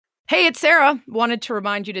Hey, it's Sarah. Wanted to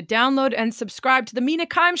remind you to download and subscribe to the Mina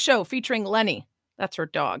Kimes Show featuring Lenny. That's her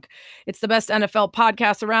dog. It's the best NFL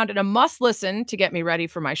podcast around and a must listen to get me ready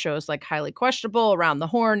for my shows like Highly Questionable, Around the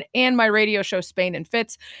Horn, and my radio show Spain and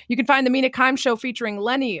Fitz. You can find the Mina Kimes Show featuring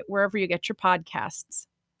Lenny wherever you get your podcasts.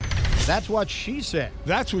 That's what she said.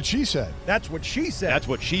 That's what she said. That's what she said. That's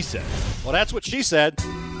what she said. Well, that's what she said.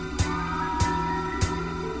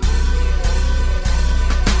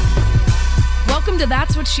 Welcome to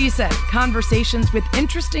That's What She Said, conversations with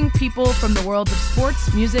interesting people from the world of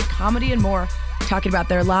sports, music, comedy, and more, talking about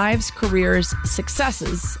their lives, careers,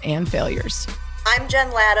 successes, and failures. I'm Jen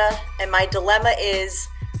Latta, and my dilemma is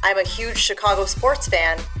I'm a huge Chicago sports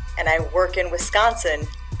fan, and I work in Wisconsin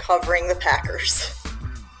covering the Packers.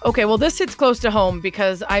 Okay, well, this hits close to home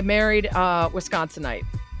because I married a Wisconsinite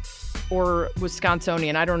or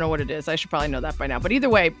Wisconsonian. I don't know what it is. I should probably know that by now. But either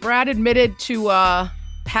way, Brad admitted to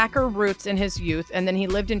Packer roots in his youth, and then he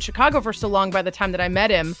lived in Chicago for so long by the time that I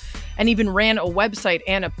met him, and even ran a website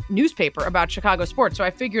and a newspaper about Chicago sports. So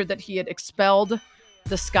I figured that he had expelled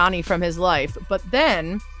the Scotty from his life. But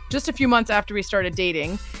then, just a few months after we started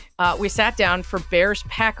dating, we sat down for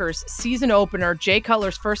Bears-Packers season opener, Jay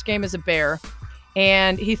Cutler's first game as a Bear,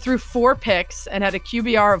 and he threw 4 picks and had a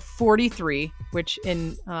QBR of 43, which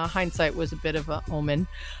in hindsight was a bit of an omen.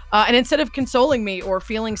 And instead of consoling me or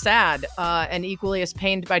feeling sad and equally as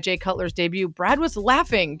pained by Jay Cutler's debut, Brad was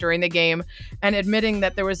laughing during the game and admitting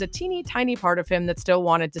that there was a teeny tiny part of him that still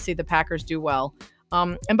wanted to see the Packers do well.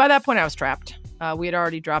 And by that point, I was trapped. We had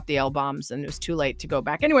already dropped the L-bombs and it was too late to go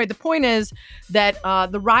back. Anyway, the point is that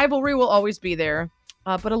the rivalry will always be there,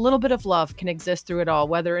 but a little bit of love can exist through it all,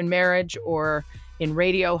 whether in marriage or in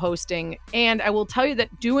radio hosting. And I will tell you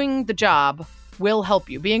that doing the job will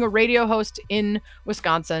help you. Being a radio host in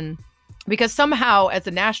Wisconsin, because somehow as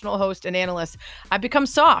a national host and analyst, I've become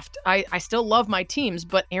soft. I still love my teams,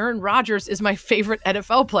 but Aaron Rodgers is my favorite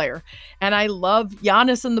NFL player. And I love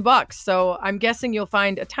Giannis and the Bucks. So I'm guessing you'll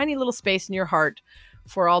find a tiny little space in your heart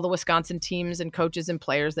for all the Wisconsin teams and coaches and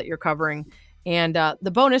players that you're covering. And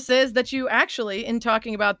the bonus is that you actually, in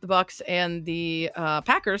talking about the Bucks and the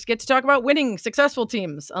Packers, get to talk about winning, successful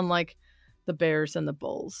teams, unlike the Bears and the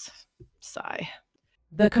Bulls. Sigh.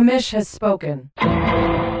 The commish has spoken.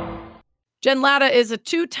 Jen Latta is a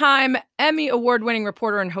 2-time Emmy Award-winning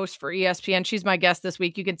reporter and host for ESPN. She's my guest this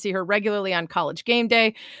week. You can see her regularly on College Game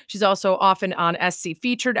Day. She's also often on SC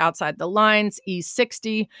Featured, Outside the Lines,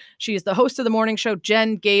 E60. She is the host of the morning show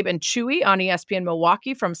Jen, Gabe, and Chewy on ESPN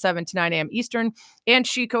Milwaukee from 7 to 9 a.m. Eastern. And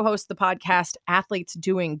she co-hosts the podcast Athletes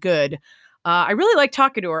Doing Good. I really like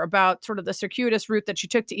talking to her about sort of the circuitous route that she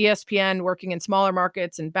took to ESPN, working in smaller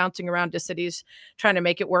markets and bouncing around to cities, trying to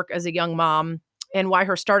make it work as a young mom, and why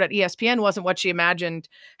her start at ESPN wasn't what she imagined,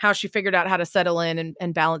 how she figured out how to settle in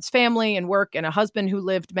and balance family and work and a husband who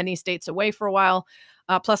lived many states away for a while,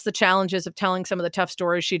 plus the challenges of telling some of the tough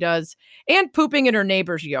stories she does, and pooping in her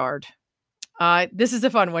neighbor's yard. This is a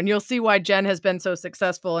fun one. You'll see why Jen has been so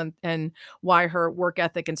successful and why her work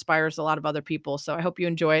ethic inspires a lot of other people. So I hope you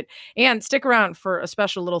enjoy it. And stick around for a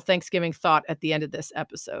special little Thanksgiving thought at the end of this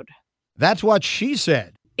episode. That's what she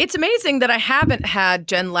said. It's amazing that I haven't had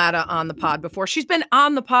Jen Latta on the pod before. She's been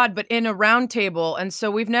on the pod, but in a roundtable. And so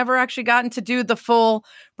we've never actually gotten to do the full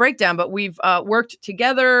breakdown, but we've worked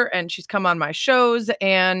together and she's come on my shows.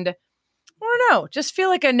 And I don't know, just feel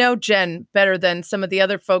like I know Jen better than some of the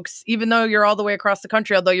other folks, even though you're all the way across the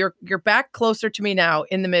country, although you're back closer to me now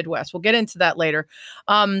in the Midwest. We'll get into that later.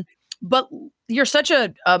 But you're such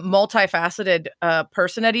a multifaceted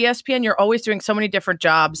person at ESPN. You're always doing so many different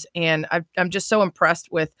jobs. And I'm just so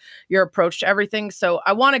impressed with your approach to everything. So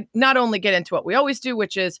I want to not only get into what we always do,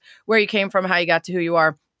 which is where you came from, how you got to who you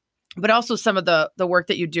are, but also some of the work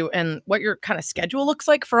that you do and what your kind of schedule looks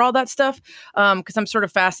like for all that stuff. Because I'm sort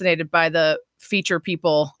of fascinated by the feature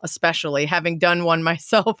people, especially having done one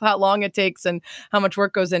myself, how long it takes and how much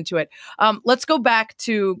work goes into it. Let's go back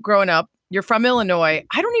to growing up. You're from Illinois.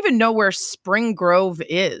 I don't even know where Spring Grove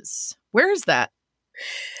is. Where is that?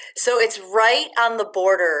 So it's right on the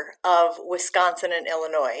border of Wisconsin and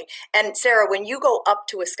Illinois. And Sarah, when you go up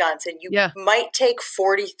to Wisconsin, you might take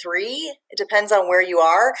 43. It depends on where you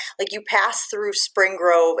are. Like you pass through Spring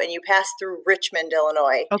Grove and you pass through Richmond,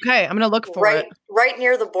 Illinois. Okay, I'm going to look for it. Right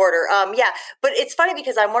near the border. But it's funny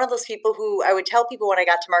because I'm one of those people who I would tell people when I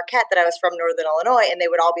got to Marquette that I was from Northern Illinois, and they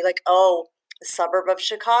would all be like, oh, the suburb of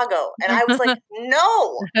Chicago. And I was like,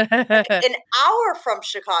 no, like an hour from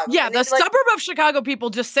Chicago. Yeah, the suburb of Chicago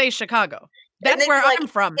people just say Chicago. That's where like, I'm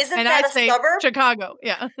from. Isn't and that I a say suburb? Chicago.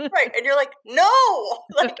 Yeah. Right. And you're like, no.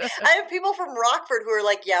 Like, I have people from Rockford who are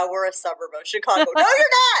like, yeah, we're a suburb of Chicago. No, you're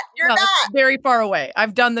not. You're not. It's very far away.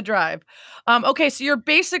 I've done the drive. Okay, so you're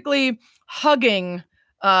basically hugging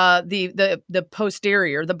the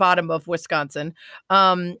posterior, the bottom of Wisconsin.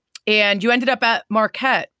 And you ended up at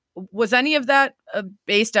Marquette. Was any of that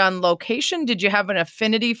based on location? Did you have an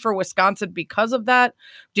affinity for Wisconsin because of that?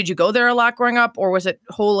 Did you go there a lot growing up, or was it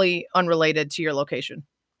wholly unrelated to your location?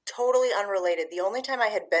 Totally unrelated. The only time I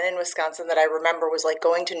had been in Wisconsin that I remember was like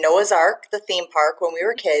going to Noah's Ark, the theme park, when we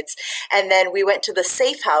were kids. And then we went to the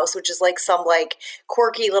Safe House, which is like some like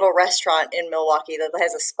quirky little restaurant in Milwaukee that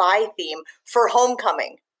has a spy theme for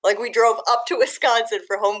homecoming. Like we drove up to Wisconsin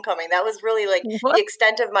for homecoming. That was really like the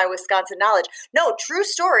extent of my Wisconsin knowledge. No, true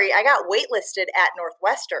story. I got waitlisted at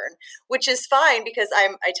Northwestern, which is fine because I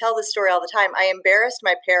tell this story all the time. I embarrassed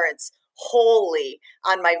my parents wholly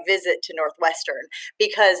on my visit to Northwestern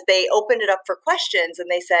because they opened it up for questions and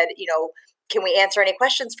they said, can we answer any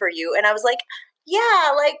questions for you? And I was like,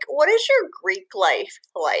 yeah, like, what is your Greek life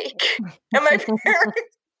like? And my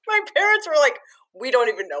parents were like, we don't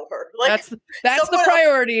even know her. Like that's the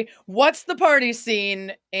priority. What's the party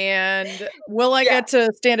scene? And will I get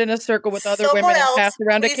to stand in a circle with other women and pass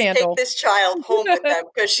around a candle? Take this child home with them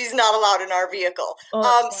because she's not allowed in our vehicle.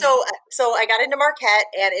 So I got into Marquette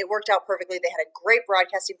and it worked out perfectly. They had a great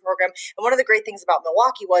broadcasting program. And one of the great things about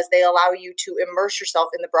Milwaukee was they allow you to immerse yourself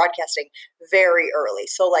in the broadcasting very early.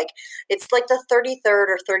 So like it's like the 33rd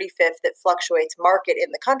or 35th that fluctuates market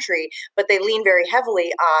in the country, but they lean very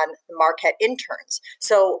heavily on the Marquette interns.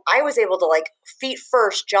 So I was able to like feet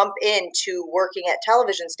first jump into working at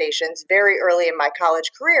television stations very early in my college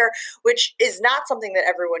career, which is not something that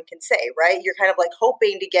everyone can say, right? You're kind of like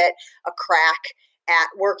hoping to get a crack at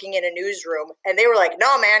working in a newsroom. And they were like,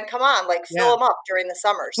 no, man, come on, like fill them up during the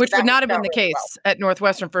summers. Which would not have been the case at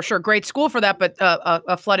Northwestern for sure. Great school for that, but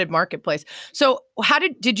a flooded marketplace. So how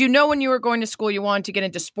did you know when you were going to school you wanted to get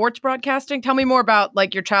into sports broadcasting? Tell me more about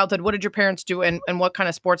like your childhood. What did your parents do and what kind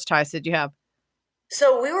of sports ties did you have?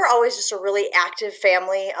 So we were always just a really active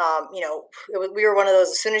family. We were one of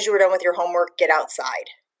those, as soon as you were done with your homework, get outside.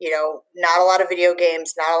 Not a lot of video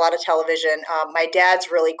games, not a lot of television. My dad's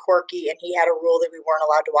really quirky, and he had a rule that we weren't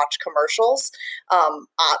allowed to watch commercials.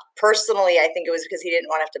 Personally, I think it was because he didn't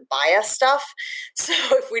want to have to buy us stuff. So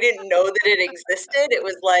if we didn't know that it existed, it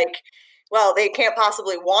was like, well, they can't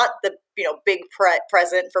possibly want the big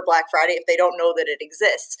present for Black Friday if they don't know that it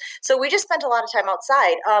exists. So we just spent a lot of time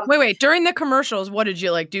outside. Wait. During the commercials, what did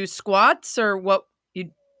you like? Do squats or what?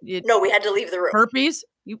 No, we had to leave the room. Herpes?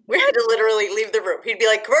 We had to literally leave the room. He'd be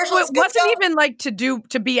like, commercials. So it wasn't even like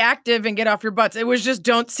to be active and get off your butts. It was just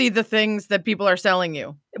don't see the things that people are selling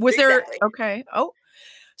you. Was exactly. there? Okay. Oh,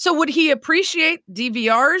 so would he appreciate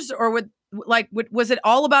DVRs or was it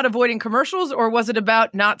all about avoiding commercials or was it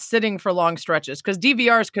about not sitting for long stretches? Because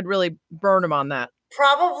DVRs could really burn him on that.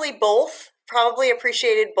 Probably both. Probably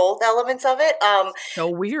appreciated both elements of it. So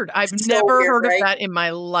weird. I've never heard of that in my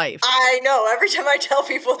life. I know. Every time I tell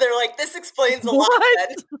people, they're like, "This explains a lot."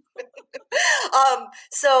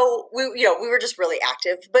 So we were just really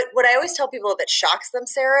active. But what I always tell people that shocks them,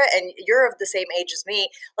 Sarah, and you're of the same age as me,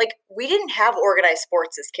 like we didn't have organized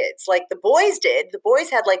sports as kids. Like the boys did. The boys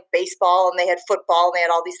had like baseball and they had football and they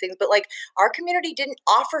had all these things. But like our community didn't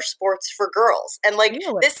offer sports for girls. And like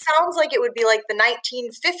this sounds like it would be like the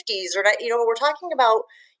 1950s or we're talking about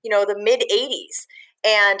the mid 80s.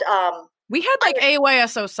 And we had like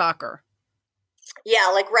AYSO soccer. Yeah,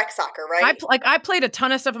 like rec soccer, right? I played a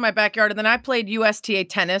ton of stuff in my backyard, and then I played USTA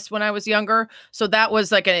tennis when I was younger. So that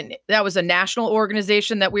was a national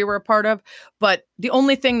organization that we were a part of. But the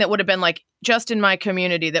only thing that would have been like just in my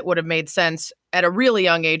community that would have made sense at a really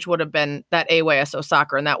young age would have been that AYSO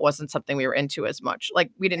soccer, and that wasn't something we were into as much. Like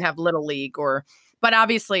we didn't have Little League but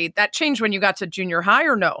obviously that changed when you got to junior high,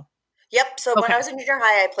 or no? Yep. So when I was in junior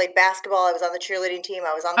high, I played basketball. I was on the cheerleading team.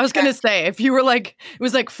 I was going to say, if you were like, it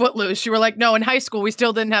was like Footloose, you were like, no, in high school, we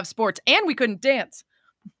still didn't have sports and we couldn't dance.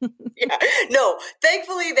 Yeah. No,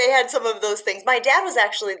 thankfully they had some of those things. My dad was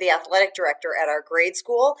actually the athletic director at our grade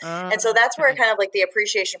school. And so that's where kind of like the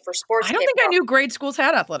appreciation for sports I don't think I knew grade schools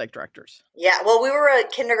had athletic directors. Yeah. Well, we were a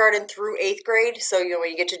kindergarten through 8th grade. So,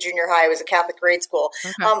 when you get to junior high, it was a Catholic grade school.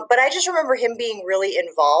 Okay. But I just remember him being really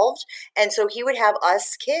involved. And so he would have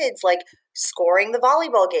us kids like scoring the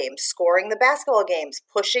volleyball games, scoring the basketball games,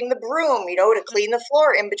 pushing the broom, to clean the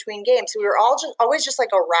floor in between games. So we were always just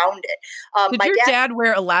like around it. Did your dad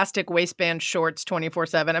wear elastic waistband shorts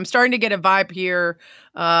 24/7? I'm starting to get a vibe here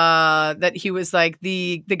that he was like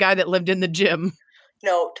the guy that lived in the gym.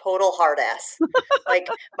 No, total hard ass. Like,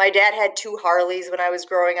 my dad had 2 Harleys when I was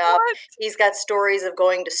growing up. What? He's got stories of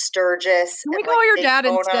going to Sturgis. Can we and, call like, your Daytona. dad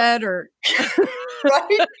instead, or?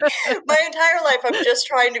 Right? My entire life, I'm just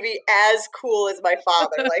trying to be as cool as my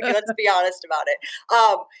father. Like, let's be honest about it.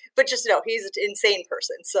 But just know, he's an insane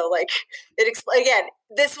person. So, like, again,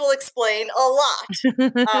 this will explain a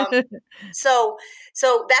lot. So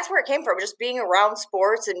that's where it came from, just being around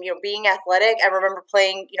sports and, being athletic. I remember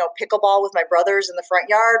playing, pickleball with my brothers in the front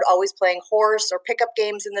yard, always playing horse or pickup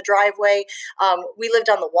games in the driveway. We lived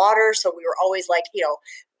on the water, so we were always like,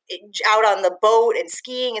 out on the boat and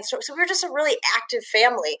skiing. And so we were just a really active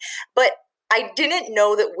family. But I didn't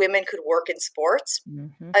know that women could work in sports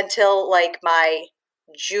until like my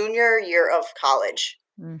junior year of college.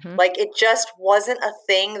 Like, it just wasn't a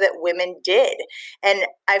thing that women did. And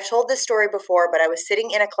I've told this story before, but I was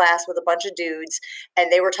sitting in a class with a bunch of dudes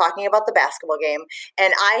and they were talking about the basketball game.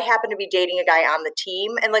 And I happened to be dating a guy on the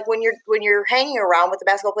team. And like, when you're hanging around with the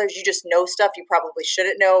basketball players, you just know stuff you probably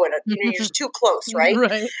shouldn't know. And you're just too close. Right.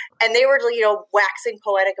 And they were, waxing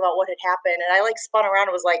poetic about what had happened. And I like spun around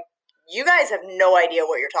and was like, you guys have no idea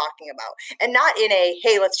what you're talking about. And not in a,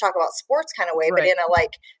 hey, let's talk about sports kind of way, but in a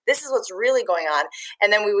like, this is what's really going on.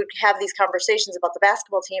 And then we would have these conversations about the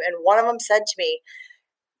basketball team. And one of them said to me,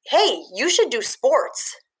 hey, you should do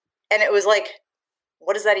sports. And it was like,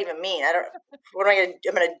 what does that even mean? I'm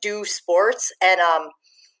going to do sports. And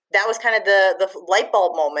that was kind of the light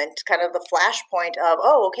bulb moment, kind of the flashpoint of,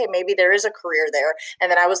 oh, okay, maybe there is a career there.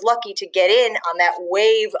 And then I was lucky to get in on that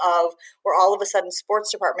wave of where all of a sudden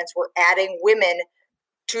sports departments were adding women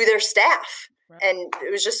to their staff. Right. And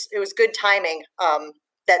it was good timing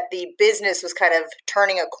that the business was kind of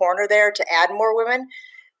turning a corner there to add more women.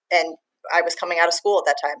 And I was coming out of school at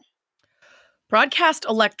that time. Broadcast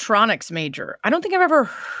electronics major. I don't think I've ever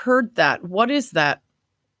heard that. What is that?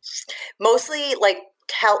 Mostly like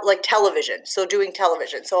television. So doing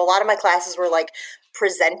television. So a lot of my classes were like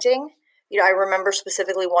presenting. I remember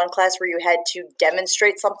specifically one class where you had to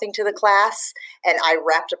demonstrate something to the class and I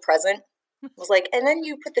wrapped a present. It was like, and then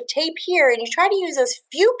you put the tape here and you try to use as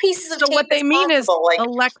few pieces of tape as possible. So what they mean is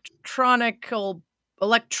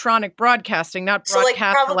electronic broadcasting, not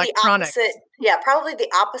broadcast electronics. Probably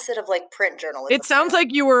the opposite of like print journalism. It sounds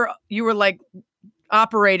like you were like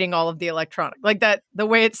operating all of the electronic, like that, the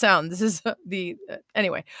way it sounds. This is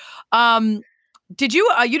anyway. Did you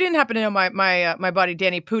didn't happen to know my buddy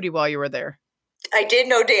Danny Pudi while you were there? I did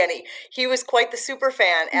know Danny. He was quite the super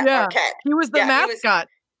fan at Marquette. He was the mascot.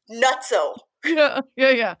 Nutso.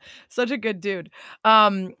 Yeah. Such a good dude.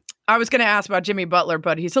 I was going to ask about Jimmy Butler,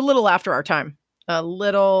 but he's a little after our time.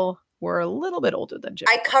 We're a little bit older than Jimmy.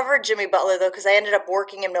 I covered Jimmy Butler though, because I ended up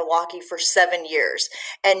working in Milwaukee for 7 years.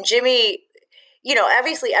 And Jimmy,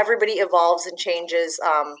 obviously everybody evolves and changes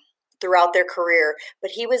throughout their career, but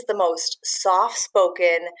he was the most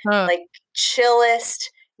soft-spoken, like chillest,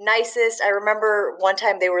 nicest. I remember one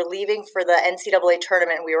time they were leaving for the NCAA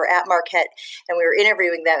tournament and we were at Marquette and we were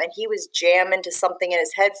interviewing them and he was jamming to something in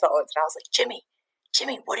his headphones. And I was like,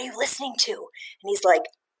 Jimmy, what are you listening to? And he's like,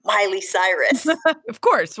 Miley Cyrus. Of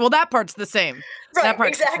course. Well, that part's the same. Right, that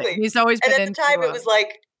part's exactly. The same. He's always been and at the time it was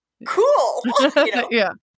like, cool.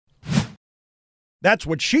 Yeah. That's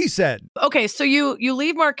what she said. Okay, so you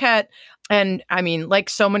leave Marquette, and I mean,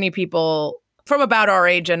 like so many people from about our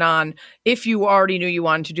age and on, if you already knew you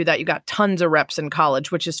wanted to do that, you got tons of reps in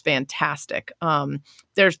college, which is fantastic.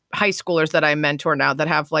 There's high schoolers that I mentor now that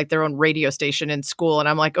have like their own radio station in school, and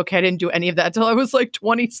I'm like, okay, I didn't do any of that till I was like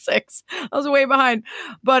 26. I was way behind.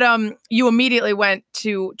 But you immediately went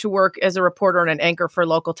to work as a reporter and an anchor for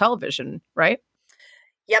local television, right?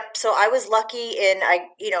 Yep. So I was lucky and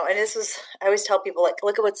this was, I always tell people like,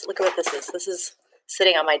 look at what this is. This is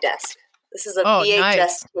sitting on my desk. This is a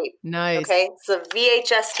VHS tape. Nice. Okay. It's a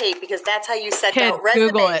VHS tape because that's how you sent out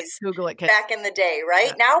resumes. Google it, kids. Back in the day, right?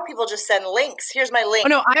 Yeah. Now people just send links. Here's my link. Oh,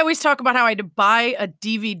 no, I always talk about how I had to buy a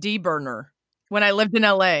DVD burner when I lived in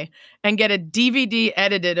LA and get a DVD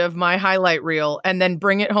edited of my highlight reel and then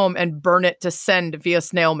bring it home and burn it to send via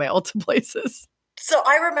snail mail to places. So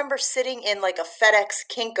I remember sitting in like a FedEx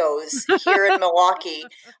Kinko's here in Milwaukee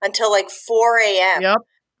until like 4 a.m. Yep.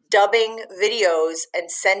 Dubbing videos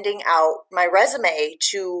and sending out my resume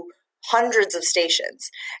to hundreds of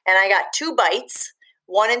stations. And I got 2 bites,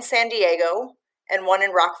 one in San Diego and one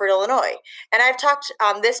in Rockford, Illinois. And I've talked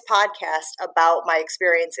on this podcast about my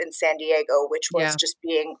experience in San Diego, which was just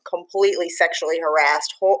being completely sexually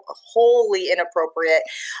harassed, wholly inappropriate.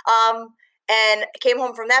 And I came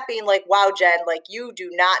home from that being like, wow, Jen, like you do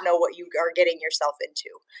not know what you are getting yourself into.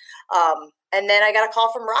 And then I got a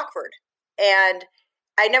call from Rockford. And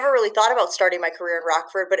I never really thought about starting my career in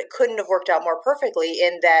Rockford, but it couldn't have worked out more perfectly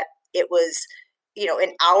in that it was,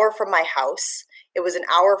 an hour from my house. It was an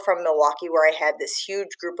hour from Milwaukee, where I had this huge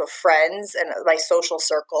group of friends and my social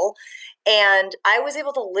circle. And I was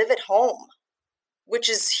able to live at home, which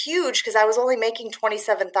is huge because I was only making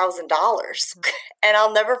 $27,000. And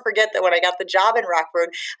I'll never forget that when I got the job in Rockford,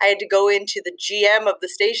 I had to go into the GM of the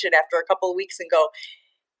station after a couple of weeks and go,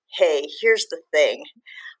 hey, here's the thing.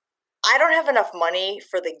 I don't have enough money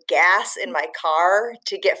for the gas in my car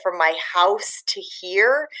to get from my house to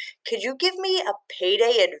here. Could you give me a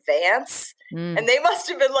payday advance? And they must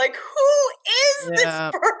have been like, who is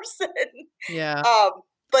this person? Yeah.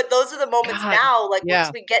 But those are the moments now, like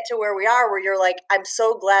once we get to where we are, where you're like, I'm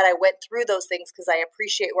so glad I went through those things because I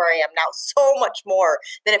appreciate where I am now so much more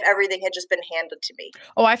than if everything had just been handed to me.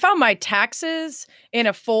 Oh, I found my taxes in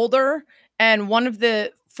a folder, and one of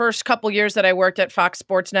the first couple years that I worked at Fox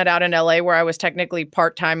Sports Net out in LA, where I was technically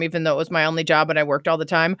part-time, even though it was my only job and I worked all the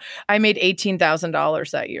time, I made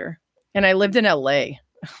 $18,000 that year. And I lived in LA.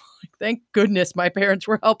 Thank goodness my parents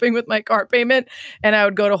were helping with my car payment. And I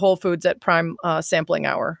would go to Whole Foods at prime sampling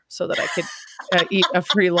hour so that I could eat a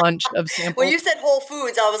free lunch of samples. When you said Whole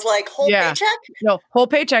Foods, I was like, whole paycheck? No, whole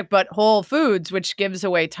paycheck, but Whole Foods, which gives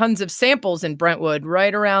away tons of samples in Brentwood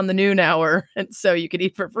right around the noon hour. And so you could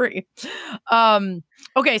eat for free.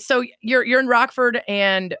 Okay, so you're in Rockford,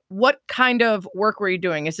 and what kind of work were you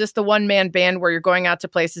doing? Is this the one-man band where you're going out to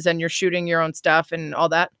places and you're shooting your own stuff and all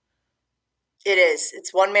that? It is.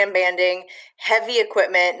 It's one-man banding, heavy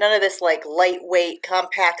equipment, none of this like lightweight,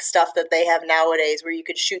 compact stuff that they have nowadays where you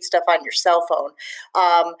could shoot stuff on your cell phone.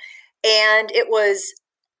 And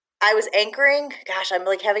I was anchoring, gosh, I'm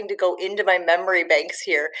like having to go into my memory banks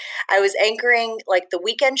here. I was anchoring like the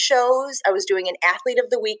weekend shows. I was doing an Athlete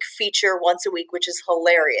of the Week feature once a week, which is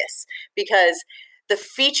hilarious because the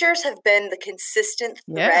features have been the consistent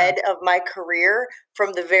thread of my career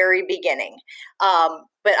from the very beginning.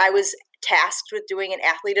 But I was tasked with doing an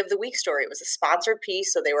Athlete of the Week story. It was a sponsored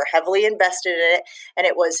piece, so they were heavily invested in it. And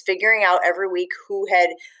it was figuring out every week who had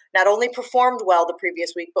not only performed well the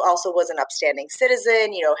previous week, but also was an upstanding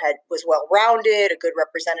citizen, was well-rounded, a good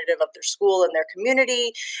representative of their school and their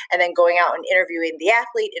community, and then going out and interviewing the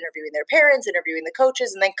athlete, interviewing their parents, interviewing the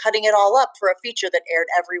coaches, and then cutting it all up for a feature that aired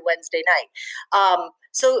every Wednesday night.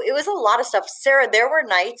 So it was a lot of stuff. Sarah, there were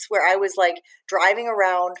nights where I was like driving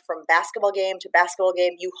around from basketball game to basketball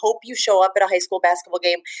game. You hope you show up at a high school basketball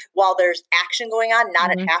game while there's action going on,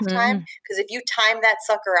 not at halftime. Because if you time that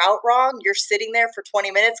sucker out wrong, you're sitting there for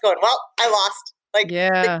 20 minutes going, well, I lost. Like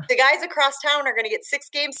the guys across town are going to get 6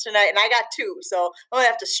 games tonight and I got 2. So I'm going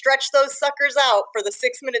to have to stretch those suckers out for the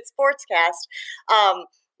 6-minute sportscast.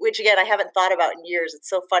 Which again, I haven't thought about in years. It's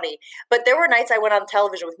so funny. But there were nights I went on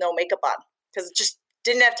television with no makeup on because it just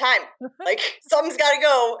didn't have time. Like something's got to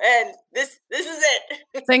go, and this is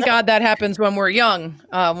it. Thank God that happens when we're young.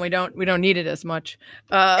 We don't need it as much.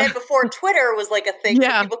 And before Twitter was like a thing,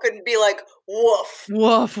 so people couldn't be like, "Woof,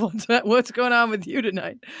 what's going on with you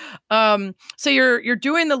tonight?" So you're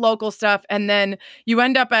doing the local stuff, and then you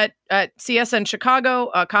end up at CSN Chicago,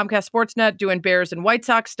 Comcast Sportsnet, doing Bears and White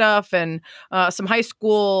Sox stuff, and some high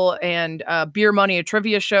school and beer money, a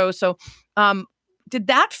trivia show. So. Did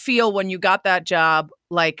that feel when you got that job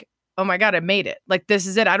like, oh my God, I made it. Like, this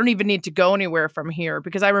is it. I don't even need to go anywhere from here.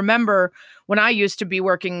 Because I remember when I used to be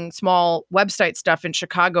working small website stuff in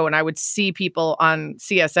Chicago and I would see people on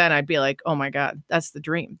CSN, I'd be like, oh my God, that's the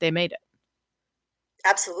dream. They made it.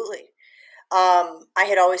 Absolutely. I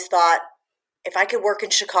had always thought if I could work in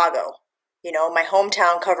Chicago, my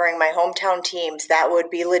hometown, covering my hometown teams, that would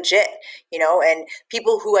be legit, and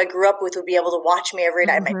people who I grew up with would be able to watch me every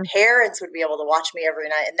night. My parents would be able to watch me every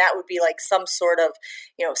night. And that would be like some sort of,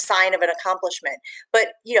 sign of an accomplishment.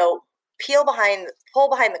 But, pull behind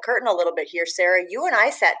the curtain a little bit here, Sarah. You and I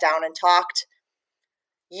sat down and talked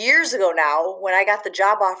years ago now when I got the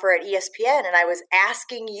job offer at ESPN, and I was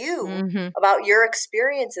asking you about your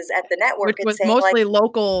experiences at the network. Which was mostly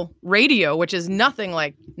local radio, which is nothing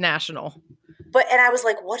like national. And I was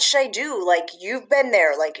like, what should I do? Like, you've been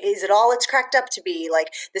there. Like, is it all it's cracked up to be? Like,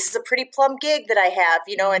 this is a pretty plum gig that I have,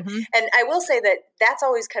 and I will say that that's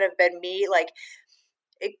always kind of been me. Like,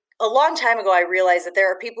 a long time ago, I realized that there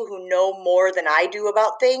are people who know more than I do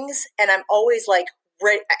about things. And I'm always like,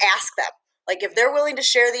 ask them. Like, if they're willing to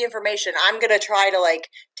share the information, I'm going to try to like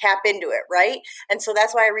tap into it. Right. And so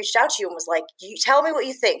that's why I reached out to you and was like, you tell me what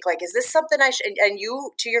you think. Like, is this something I should, and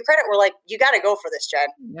you, to your credit, were like, you got to go for this, Jen.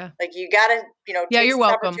 Yeah. Like, you got to, take you're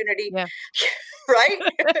welcome. Opportunity. Yeah. Right.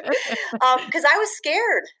 Cause I was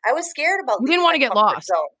scared. about, you didn't want to get lost.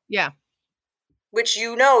 Zone, yeah. which,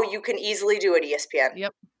 you can easily do at ESPN.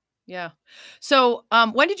 Yep. Yeah. So,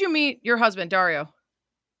 when did you meet your husband, Dario?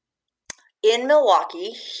 In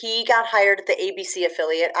Milwaukee. He got hired at the ABC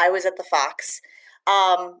affiliate. I was at the Fox.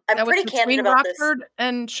 I'm pretty candid about this. Rockford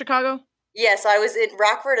and Chicago? Yes, I was in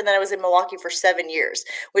Rockford, and then I was in Milwaukee for 7 years,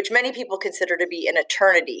 which many people consider to be an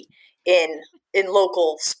eternity in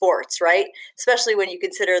local sports, right? Especially when you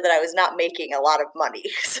consider that I was not making a lot of money.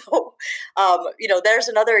 So, there's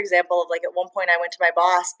another example of, like, at one point I went to my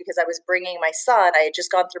boss because I was bringing my son. I had just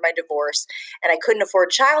gone through my divorce, and I couldn't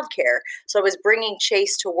afford childcare. So I was bringing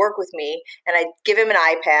Chase to work with me, and I'd give him an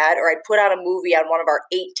iPad, or I'd put on a movie on one of our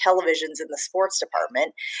 8 televisions in the sports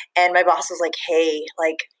department. And my boss was like, hey,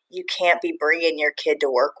 like, you can't be bringing your kid to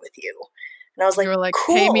work with you. And I was like,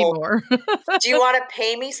 cool. Pay me more. Do you want to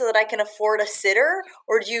pay me so that I can afford a sitter?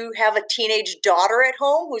 Or do you have a teenage daughter at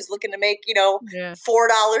home who's looking to make,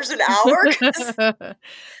 $4 an hour?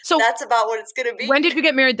 So that's about what it's going to be. When did you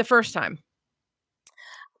get married the first time?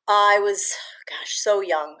 I was, so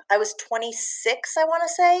young. I was 26, I want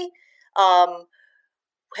to say.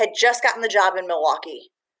 Had just gotten the job in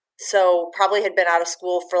Milwaukee. So probably had been out of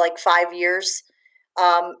school for like 5 years.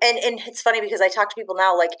 And it's funny because I talk to people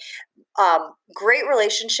now, like, great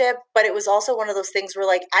relationship, but it was also one of those things where,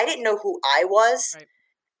 like, I didn't know who I was. Right.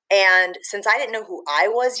 And since I didn't know who I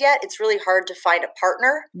was yet, it's really hard to find a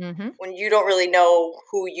partner when you don't really know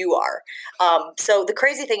who you are. So the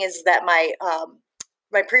crazy thing is that my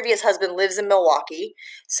previous husband lives in Milwaukee.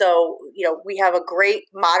 So, we have a great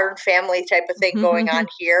modern family type of thing going on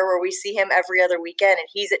here where we see him every other weekend, and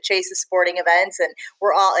he's at Chase's sporting events, and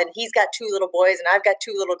and he's got 2 little boys and I've got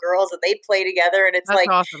 2 little girls, and they play together. And it's That's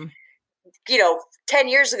awesome. 10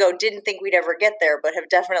 years ago, didn't think we'd ever get there, but have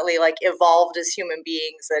definitely, like, evolved as human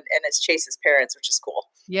beings and as Chase's parents, which is cool.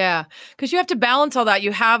 Yeah. Cause you have to balance all that.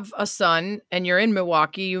 You have a son and you're in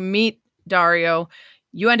Milwaukee, you meet Dario.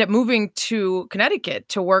 You end up moving to Connecticut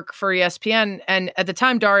to work for ESPN. And at the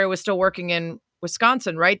time, Dario was still working in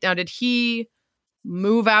Wisconsin, right? Now, did he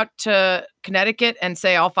move out to Connecticut and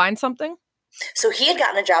say, I'll find something? So he had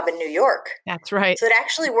gotten a job in New York. That's right. So it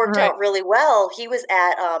actually worked out really well. He was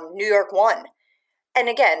at New York One. And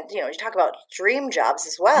again, you talk about dream jobs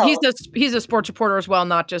as well. He's a sports reporter as well,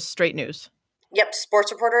 not just straight news. Yep,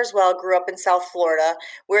 sports reporter as well. Grew up in South Florida,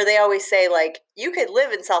 where they always say, like, you could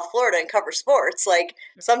live in South Florida and cover sports. Like,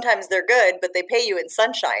 sometimes they're good, but they pay you in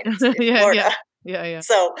sunshine in Florida. Yeah.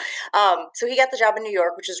 So he got the job in New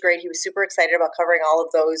York, which was great. He was super excited about covering all of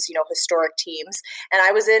those, historic teams. And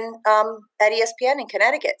I was at ESPN in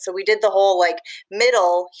Connecticut. So we did the whole, like,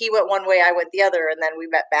 middle. He went one way, I went the other, and then we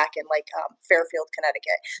met back in, like, Fairfield,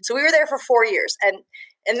 Connecticut. So we were there for 4 years.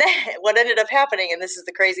 And then what ended up happening, and this is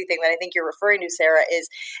the crazy thing that I think you're referring to, Sarah, is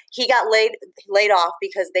he got laid off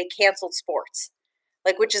because they canceled sports,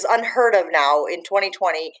 like, which is unheard of now in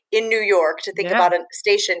 2020 in New York to think about a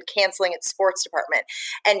station canceling its sports department.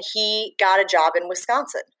 And he got a job in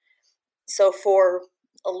Wisconsin. So for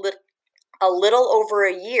a little over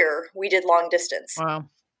a year, we did long distance. Wow.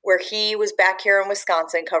 Where he was back here in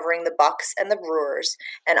Wisconsin covering the Bucks and the Brewers,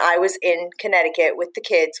 and I was in Connecticut with the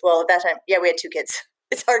kids. Well, at that time, we had 2 kids.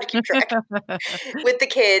 It's hard to keep track with the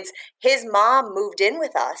kids. His mom moved in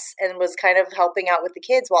with us and was kind of helping out with the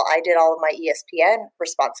kids while I did all of my ESPN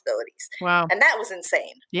responsibilities. Wow. And that was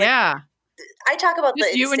insane. Yeah. Like, I talk about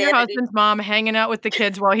just the you insanity. And your husband's mom hanging out with the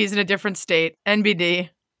kids while he's in a different state. NBD.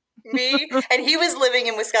 Me. And he was living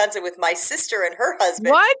in Wisconsin with my sister and her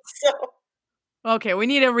husband. What? So. Okay. We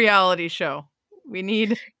need a reality show. We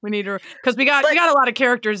need because we got a lot of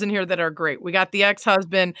characters in here that are great. We got the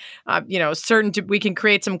ex-husband, we can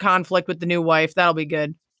create some conflict with the new wife. That'll be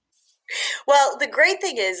good. Well, the great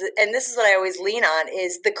thing is, and this is what I always lean on,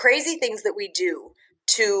 is the crazy things that we do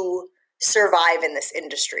to survive in this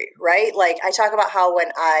industry, right? Like, I talk about how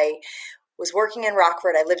when I was working in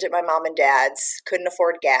Rockford, I lived at my mom and dad's, couldn't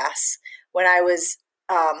afford gas. When I was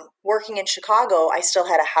working in Chicago, I still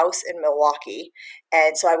had a house in Milwaukee.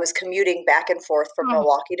 And so I was commuting back and forth from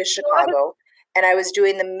Milwaukee to Chicago. And I was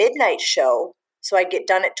doing the midnight show. So I'd get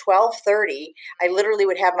done at 12:30. I literally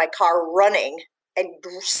would have my car running and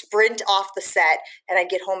sprint off the set. And I'd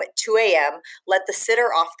get home at 2 a.m., let the sitter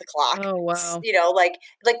off the clock. Oh, wow.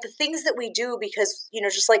 Like the things that we do because,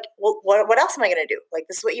 just like, well, what else am I going to do? Like,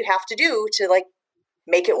 this is what you have to do to, like,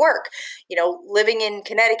 make it work. Living in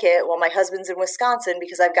Connecticut while my husband's in Wisconsin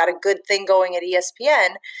because I've got a good thing going at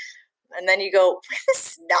ESPN. And then you go, this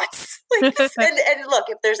is nuts. Like this. And look,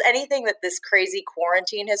 if there's anything that this crazy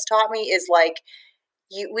quarantine has taught me is, like,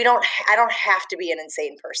 I don't have to be an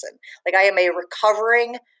insane person. Like, I am a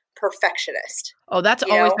recovering perfectionist. Oh, that's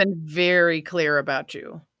always been very clear about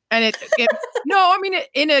you. And no, I mean,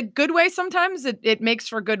 in a good way, sometimes it makes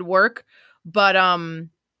for good work, but,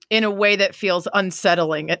 in a way that feels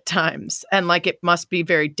unsettling at times. And like it must be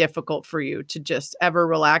very difficult for you to just ever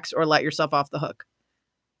relax or let yourself off the hook.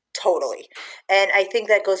 Totally. And I think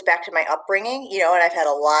that goes back to my upbringing, and I've had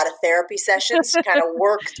a lot of therapy sessions to kind of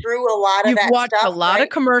work through a lot of that stuff. You've watched a lot of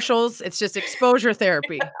commercials. It's just exposure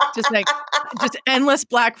therapy. Just endless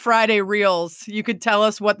Black Friday reels. You could tell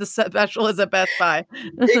us what the special is at Best Buy.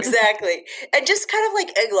 Exactly. And just kind of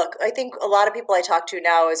like, look, I think a lot of people I talk to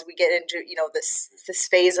now as we get into, this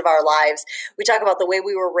phase of our lives, we talk about the way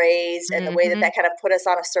we were raised and the way that kind of put us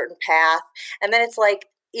on a certain path. And then it's like,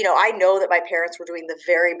 I know that my parents were doing the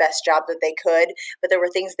very best job that they could, but there were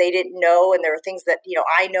things they didn't know. And there were things that,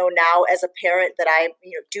 I know now as a parent that I,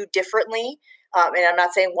 do differently. And I'm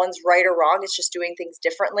not saying one's right or wrong. It's just doing things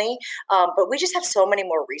differently. But we just have so many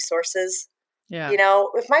more resources. Yeah.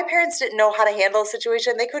 If my parents didn't know how to handle a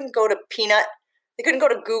situation, they couldn't go to Peanut. They couldn't go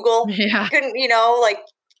to Google. Yeah. Couldn't,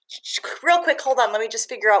 real quick, hold on. Let me just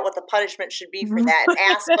figure out what the punishment should be for that and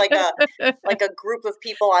ask like a group of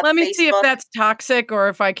people on Facebook. Let me see if that's toxic or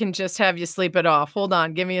if I can just have you sleep it off. Hold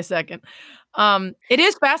on. Give me a second. It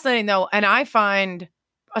is fascinating though. And I find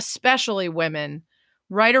especially women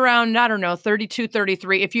right around, 32,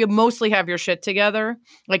 33, if you mostly have your shit together,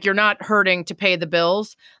 like you're not hurting to pay the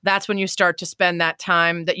bills, that's when you start to spend that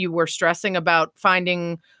time that you were stressing about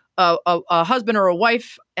finding a husband or a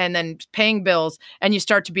wife and then paying bills, and you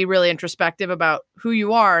start to be really introspective about who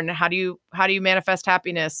you are and how do you manifest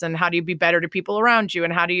happiness and how do you be better to people around you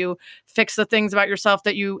and how do you fix the things about yourself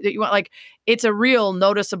that you want. Like it's a real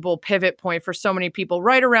noticeable pivot point for so many people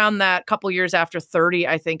right around that couple years after 30,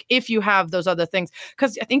 I think, if you have those other things,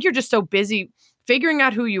 because I think you're just so busy figuring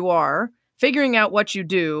out who you are, figuring out what you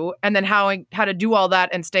do, and then how to do all that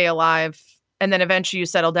and stay alive. And then eventually you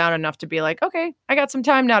settle down enough to be like, okay, I got some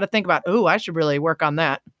time now to think about, I should really work on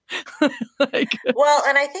that. Well,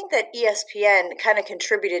 and I think that ESPN kind of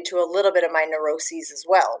contributed to a little bit of my neuroses as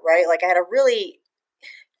well, right? Like I had a really,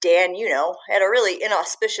 Dan, had a really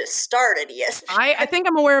inauspicious start at ESPN. I think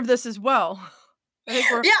I'm aware of this as well.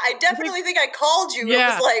 I definitely think I called you.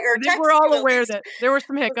 Yeah, it was like, or I think we're all aware that there were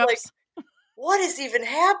some hiccups. What is even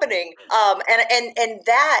happening? And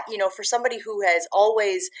that, for somebody who has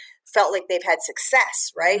always felt like they've had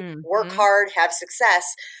success, right? Mm-hmm. Work hard, have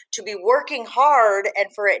success, to be working hard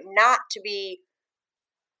and for it not to be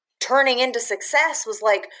turning into success was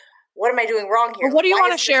like, what am I doing wrong here? Well, what do you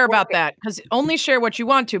want to share about that? Because only share what you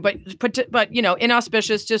want to, but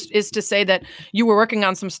inauspicious just is to say that you were working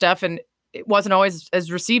on some stuff and it wasn't always as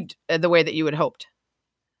received the way that you had hoped.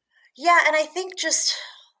 Yeah. And I think just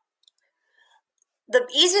the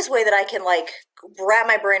easiest way that I can wrap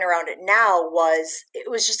my brain around it now was it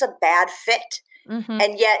was just a bad fit. Mm-hmm.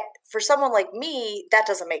 And yet for someone like me, that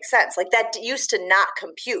doesn't make sense. Like that used to not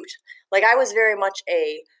compute. Like I was very much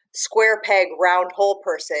a square peg, round hole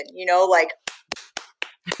person,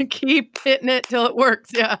 keep hitting it till it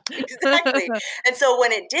works. Yeah, exactly. And so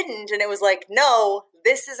when it didn't, and it was like, no,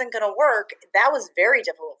 this isn't going to work. That was very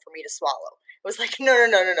difficult for me to swallow. It was like,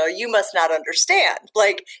 no, you must not understand.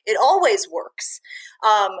 Like, it always works.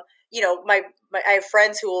 I have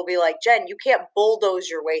friends who will be like, Jen, you can't bulldoze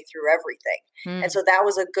your way through everything. Mm. And so that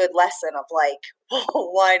was a good lesson of like,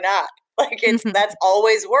 oh, why not? Like, that's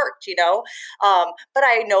always worked, But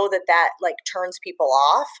I know that turns people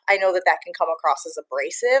off. I know that can come across as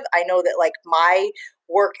abrasive. I know that my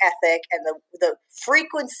work ethic and the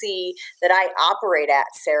frequency that I operate at,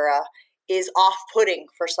 Sarah, is off-putting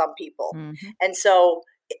for some people. Mm-hmm. And so,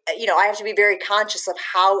 I have to be very conscious of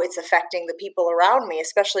how it's affecting the people around me,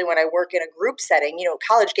 especially when I work in a group setting.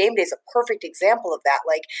 College Game Day is a perfect example of that.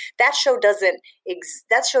 Like that show doesn't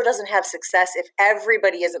have success if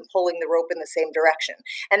everybody isn't pulling the rope in the same direction.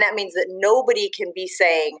 And that means that nobody can be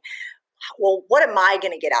saying, well, what am I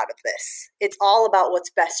going to get out of this? It's all about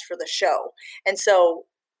what's best for the show. And so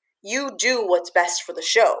you do what's best for the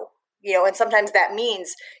show. And sometimes that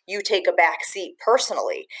means you take a back seat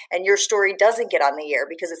personally and your story doesn't get on the air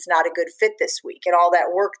because it's not a good fit this week. And all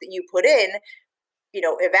that work that you put in,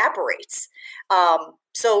 evaporates.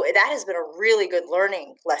 So that has been a really good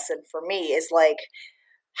learning lesson for me is like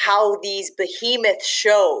how these behemoth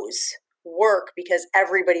shows work because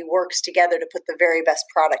everybody works together to put the very best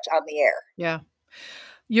product on the air. Yeah.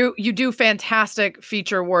 You do fantastic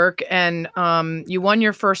feature work, and you won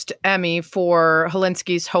your first Emmy for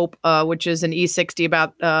Hilinski's Hope, which is an E60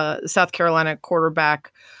 about South Carolina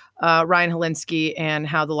quarterback Ryan Hilinski and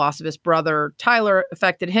how the loss of his brother Tyler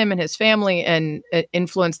affected him and his family and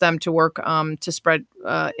influenced them to work to spread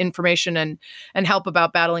information and help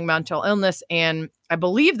about battling mental illness. And I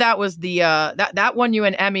believe that was that won you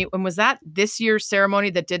an Emmy. And was that this year's ceremony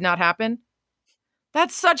that did not happen?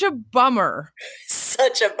 That's such a bummer.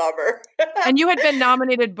 Such a bummer. And you had been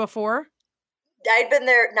nominated before? I'd been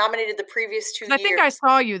there nominated the previous 2 years. I think I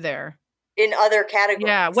saw you there. In other categories.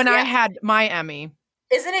 Yeah, when I had my Emmy.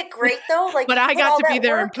 Isn't it great though? Like, but I got to be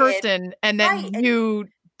there in person, and then right. you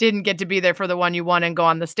didn't get to be there for the one you won and go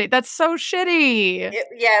on the stage. That's so shitty.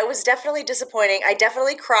 It was definitely disappointing. I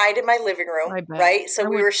definitely cried in my living room, right? So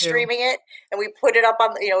we were streaming it, and we put it up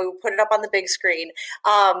on, we put it up on the big screen.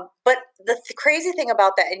 But the crazy thing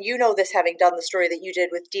about that, and you know this having done the story that you did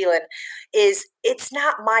with Dylan, is it's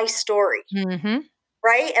not my story. Mm-hmm.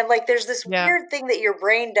 Right? And like, there's this weird thing that your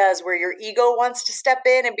brain does where your ego wants to step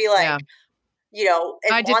in and be like,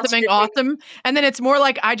 I did something awesome. And then it's more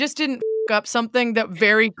like, I just didn't up something that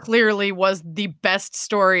very clearly was the best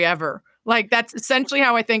story ever. Like, that's essentially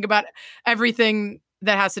how I think about everything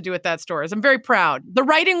that has to do with that story. I'm very proud. The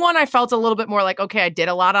writing one, I felt a little bit more like, okay, I did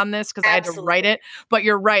a lot on this because I had to write it. But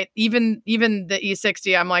you're right. Even the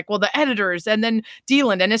E60, I'm like, well, the editors and then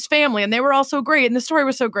Dylan and his family, and they were all so great. And the story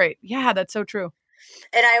was so great. Yeah, that's so true.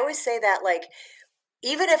 And I always say that, like,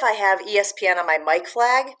 even if I have ESPN on my mic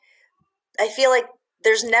flag, I feel like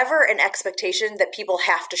there's never an expectation that people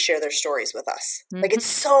have to share their stories with us. Mm-hmm. Like, it's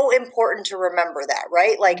so important to remember that,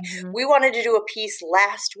 right? Like, we wanted to do a piece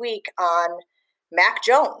last week on Mac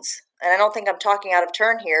Jones. And I don't think I'm talking out of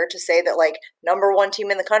turn here to say that, like, number one team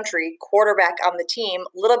in the country, quarterback on the team,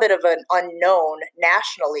 a little bit of an unknown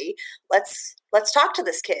nationally. Let's talk to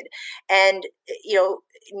this kid. And,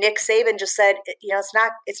 Nick Saban just said, it's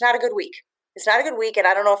not a good week. It's not a good week, and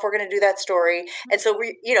I don't know if we're going to do that story. And so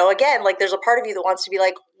we, again, like, there's a part of you that wants to be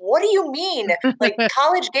like, what do you mean? Like,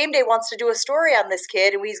 College Game Day wants to do a story on this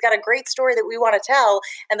kid, and he's got a great story that we want to tell,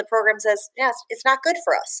 and the program says, yes, it's not good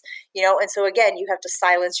for us, And so again, you have to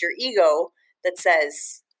silence your ego that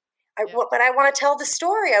says, but I want to tell the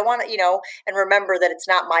story. I want to, and remember that it's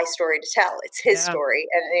not my story to tell. It's his story,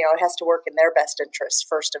 and it has to work in their best interest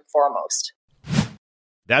first and foremost.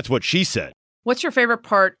 That's what she said. What's your favorite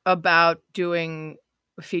part about doing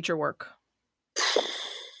feature work?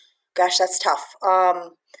 Gosh, that's tough.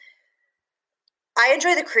 I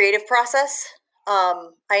enjoy the creative process.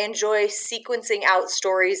 I enjoy sequencing out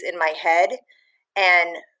stories in my head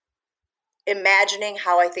and imagining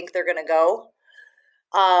how I think they're going to go.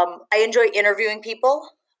 I enjoy interviewing people.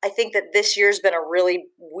 I think that this year's been a really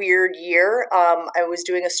weird year. I was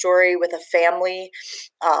doing a story with a family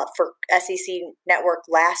for SEC Network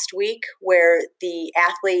last week where the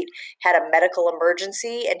athlete had a medical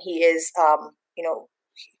emergency and he is,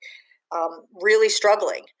 really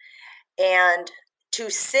struggling. And to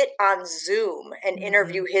sit on Zoom and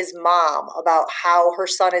interview his mom about how her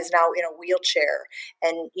son is now in a wheelchair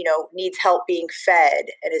and, needs help being fed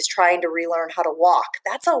and is trying to relearn how to walk.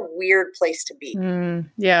 That's a weird place to be.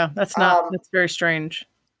 Yeah, that's very strange.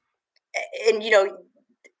 And,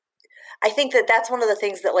 I think that that's one of the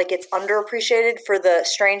things that, like, it's underappreciated for the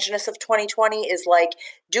strangeness of 2020 is, like,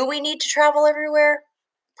 do we need to travel everywhere?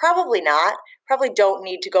 Probably not. Probably don't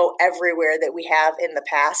need to go everywhere that we have in the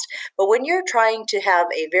past. But when you're trying to have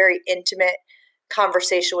a very intimate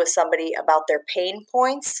conversation with somebody about their pain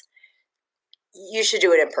points, you should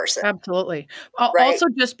do it in person. Absolutely. Right? Also,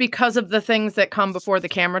 just because of the things that come before the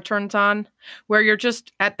camera turns on, where you're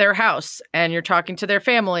just at their house and you're talking to their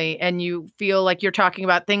family and you feel like you're talking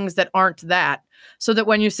about things that aren't that. So that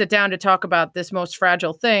when you sit down to talk about this most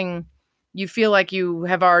fragile thing, you feel like you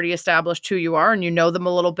have already established who you are and you know them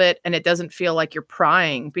a little bit, and it doesn't feel like you're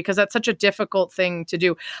prying, because that's such a difficult thing to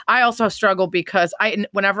do. I also struggle because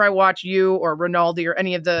whenever I watch you or Rinaldi or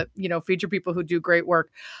any of the, feature people who do great work,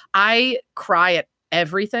 I cry at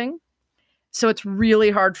everything. So it's really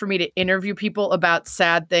hard for me to interview people about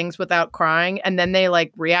sad things without crying. And then they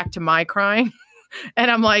like react to my crying. And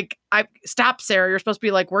I'm like, stop, Sarah, you're supposed to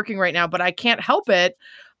be like working right now, but I can't help it.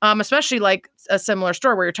 Especially like a similar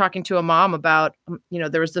story where you're talking to a mom about,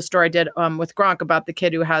 there was this story I did with Gronk about the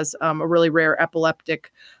kid who has a really rare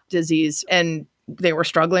epileptic disease, and they were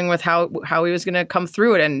struggling with how he was going to come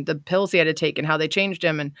through it and the pills he had to take and how they changed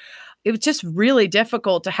him. And it was just really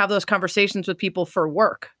difficult to have those conversations with people for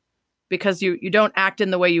work, because you don't act in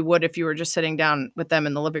the way you would if you were just sitting down with them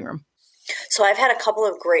in the living room. So I've had a couple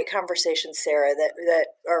of great conversations, Sarah, that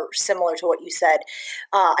are similar to what you said.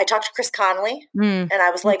 I talked to Chris Connolly, and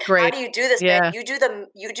I was like, "How do you do this, man? You do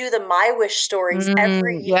the My Wish stories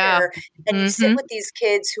every year, and you sit with these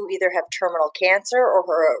kids who either have terminal cancer or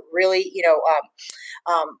who are really,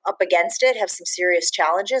 up against it, have some serious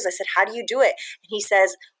challenges." I said, "How do you do it?" And he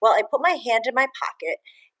says, "Well, I put my hand in my pocket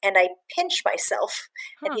and I pinch myself."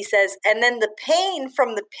 And he says, "And then the pain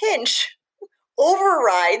from the pinch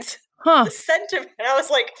overrides sentiment. I was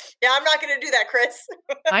like, yeah, I'm not going to do that, Chris.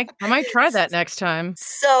 I might try that next time.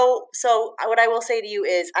 So what I will say to you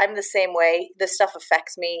is I'm the same way. This stuff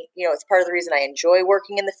affects me. It's part of the reason I enjoy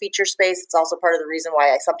working in the feature space. It's also part of the reason why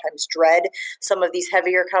I sometimes dread some of these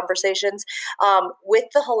heavier conversations. With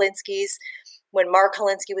the Hilinskis, when Mark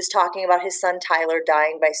Hilinski was talking about his son Tyler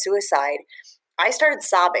dying by suicide, I started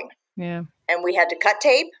sobbing. Yeah. And we had to cut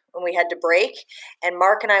tape and we had to break. And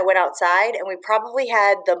Mark and I went outside and we probably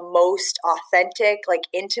had the most authentic, like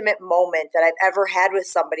intimate moment that I've ever had with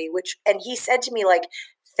somebody, and he said to me, like,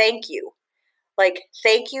 thank you. Like,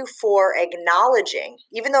 thank you for acknowledging,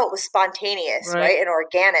 even though it was spontaneous, right? And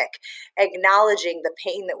organic, acknowledging the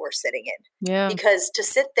pain that we're sitting in. Yeah. Because to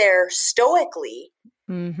sit there stoically,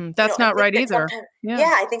 that's not right either.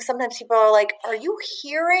 Yeah, I think sometimes people are like, are you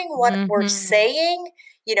hearing what we're saying?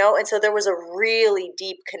 And so there was a really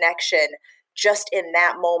deep connection just in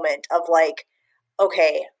that moment of like,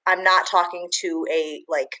 okay, I'm not talking to a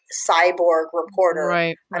like cyborg reporter.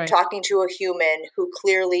 Right. I'm talking to a human who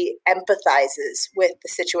clearly empathizes with the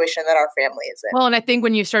situation that our family is in. Well, and I think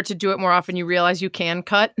when you start to do it more often, you realize you can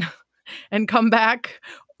cut and come back,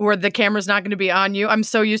 or the camera's not going to be on you. I'm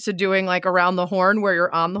so used to doing like around the horn where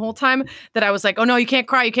you're on the whole time that I was like, oh no, you can't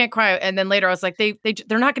cry. And then later I was like, they're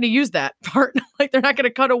not going to use that part. Like they're not going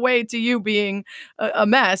to cut away to you being a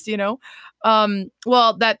mess,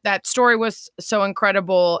 Well, that story was so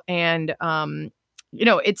incredible. And,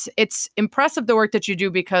 it's impressive the work that you do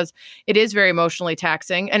because it is very emotionally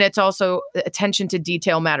taxing. And it's also attention to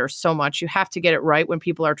detail matters so much. You have to get it right when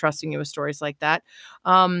people are trusting you with stories like that.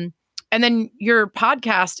 And then your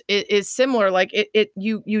podcast is similar. Like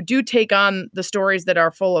you do take on the stories that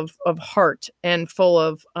are full of heart and full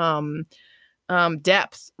of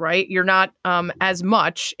depth, right? You're not as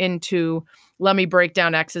much into let me break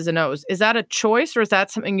down X's and O's. Is that a choice, or is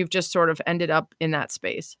that something you've just sort of ended up in that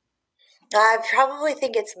space? I probably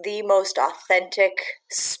think it's the most authentic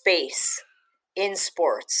space in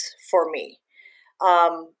sports for me.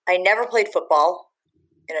 I never played football.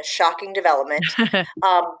 In a shocking development.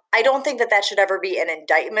 I don't think that should ever be an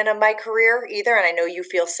indictment of my career either. And I know you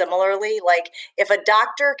feel similarly. Like if a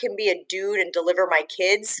doctor can be a dude and deliver my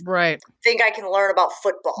kids, right? I think I can learn about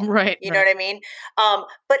football, right? You know what I mean?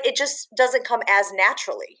 But it just doesn't come as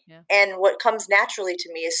naturally. Yeah. And what comes naturally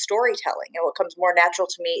to me is storytelling. And what comes more natural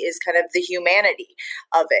to me is kind of the humanity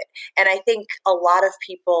of it. And I think a lot of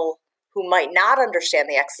people who might not understand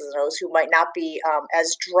the X's and O's, who might not be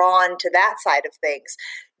as drawn to that side of things,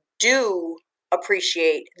 do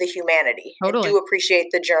appreciate the humanity, totally. And do appreciate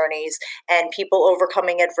the journeys and people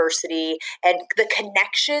overcoming adversity and the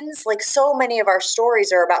connections. Like so many of our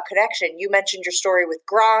stories are about connection. You mentioned your story with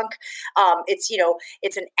Gronk.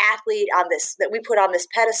 It's an athlete on this that we put on this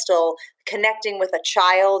pedestal, connecting with a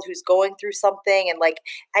child who's going through something. And like,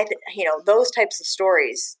 those types of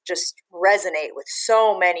stories just resonate with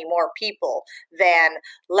so many more people than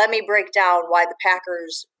let me break down why the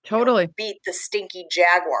Packers totally beat the stinky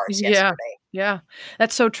Jaguars yesterday. Yeah,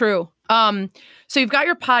 that's so true. So you've got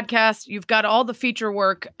your podcast, you've got all the feature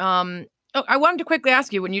work. I wanted to quickly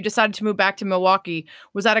ask you, when you decided to move back to Milwaukee,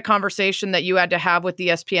 was that a conversation that you had to have with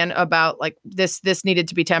ESPN about like this needed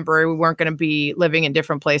to be temporary? We weren't going to be living in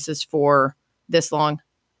different places for this long.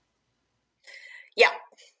 Yeah,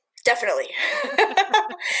 definitely.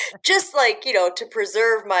 Just like, to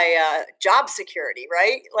preserve my job security,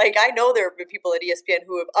 right? Like I know there have been people at ESPN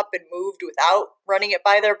who have up and moved without running it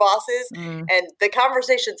by their bosses. And the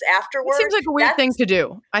conversations afterwards. It seems like a weird thing to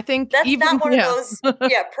do. I think that's not one of those,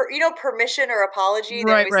 permission or apology.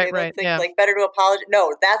 Right. Like better to apologize.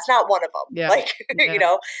 No, that's not one of them. Yeah.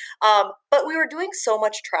 But we were doing so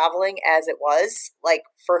much traveling as it was, like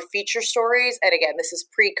for feature stories. And again, this is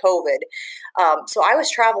pre-COVID. So I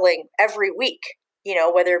was traveling every week,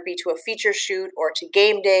 whether it be to a feature shoot or to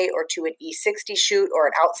game day or to an E60 shoot or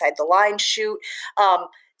an outside the line shoot.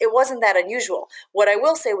 It wasn't that unusual. What I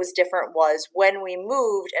will say was different was when we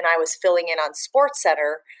moved and I was filling in on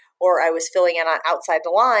SportsCenter, or I was filling in on Outside the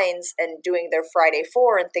Lines and doing their Friday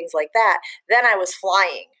 4 and things like that, then I was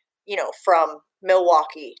flying, from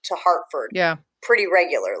Milwaukee to Hartford. Yeah. Pretty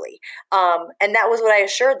regularly. And that was what I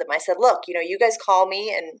assured them. I said, look, you guys call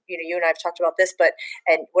me and, you and I have talked about this,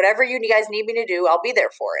 and whatever you guys need me to do, I'll be there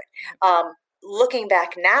for it. Looking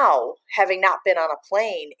back now, having not been on a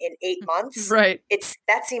plane in 8 months, right?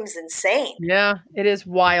 That seems insane. Yeah, it is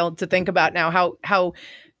wild to think about now how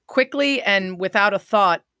quickly and without a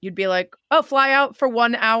thought you'd be like, oh, fly out for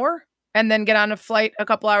 1 hour and then get on a flight a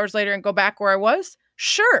couple hours later and go back where I was.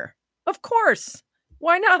 Sure, of course,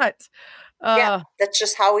 why not? Yeah, that's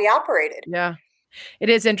just how we operated. Yeah. It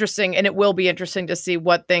is interesting, and it will be interesting to see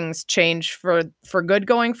what things change for good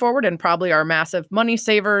going forward, and probably our massive money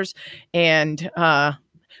savers and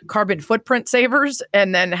carbon footprint savers,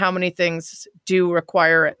 and then how many things do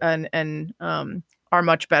require and are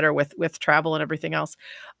much better with travel and everything else.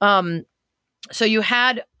 So you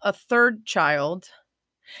had a third child.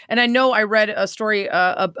 And I know I read a story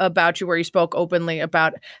about you where you spoke openly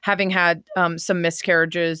about having had some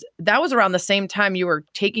miscarriages. That was around the same time you were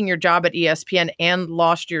taking your job at ESPN and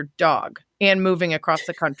lost your dog and moving across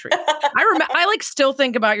the country. I still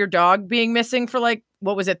think about your dog being missing for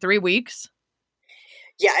what was it, 3 weeks?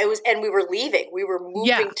 Yeah, it was, and we were leaving. We were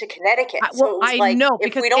moving to Connecticut. So it was I know, if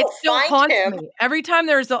because we don't it still find haunts him, me. Every time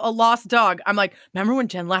there's a lost dog, I'm like, remember when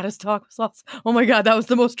Jen Latta's dog was lost? Oh my God, that was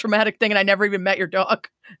the most traumatic thing, and I never even met your dog.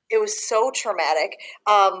 It was so traumatic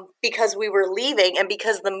because we were leaving, and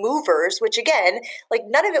because the movers, which again,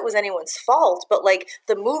 none of it was anyone's fault, but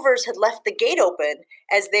the movers had left the gate open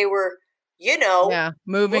as they were,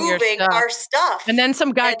 moving our stuff. And then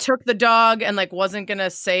some guy took the dog and wasn't going to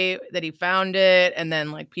say that he found it. And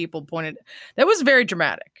then people pointed. That was very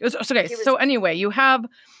dramatic. It was okay. So anyway,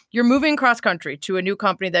 you're moving cross country to a new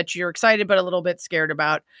company that you're excited but a little bit scared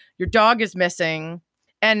about. Your dog is missing.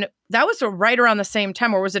 And that was right around the same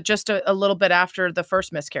time, or was it just a little bit after the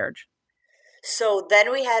first miscarriage? So then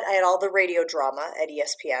I had all the radio drama at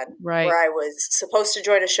ESPN, right, where I was supposed to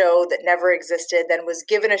join a show that never existed, then was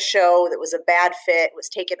given a show that was a bad fit, was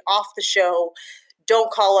taken off the show.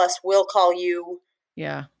 Don't call us, we'll call you.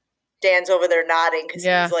 Yeah. Dan's over there nodding because he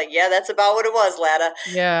was like, yeah, that's about what it was, Latta.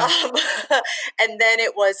 Yeah. And then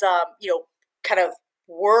it was, kind of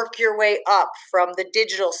work your way up from the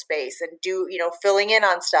digital space and do, filling in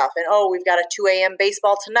on stuff. And, we've got a 2 a.m.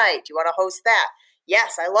 baseball tonight. Do you want to host that?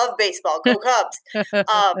 Yes, I love baseball. Go Cubs.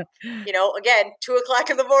 Again,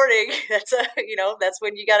 2:00 in the morning. That's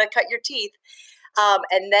when you got to cut your teeth.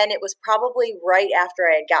 And then it was probably right after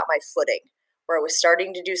I had got my footing, where I was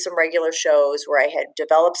starting to do some regular shows, where I had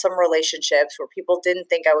developed some relationships, where people didn't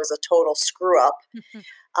think I was a total screw up.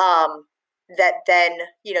 That then,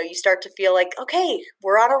 you start to feel like, okay,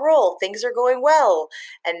 we're on a roll. Things are going well.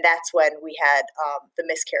 And that's when we had the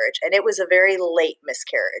miscarriage. And it was a very late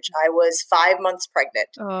miscarriage. I was 5 months pregnant.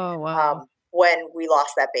 Oh, wow. When we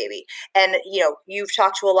lost that baby. And, you've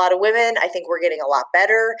talked to a lot of women. I think we're getting a lot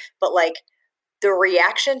better. But the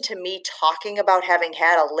reaction to me talking about having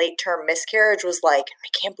had a late-term miscarriage was I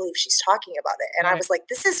can't believe she's talking about it. And I was like,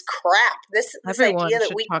 this is crap. This idea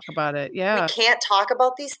that we talk about it. Yeah. We can't talk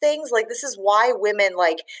about these things. This is why women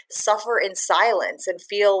suffer in silence and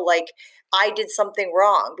feel like I did something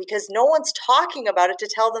wrong, because no one's talking about it to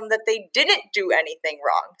tell them that they didn't do anything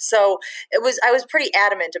wrong. So I was pretty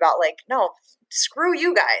adamant about no, screw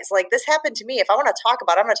you guys. This happened to me. If I want to talk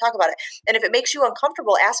about it, I'm going to talk about it. And if it makes you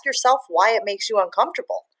uncomfortable, ask yourself why it makes you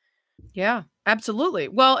uncomfortable. Yeah, absolutely.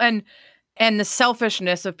 Well, and the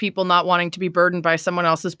selfishness of people not wanting to be burdened by someone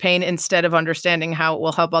else's pain instead of understanding how it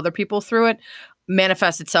will help other people through it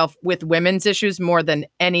manifests itself with women's issues more than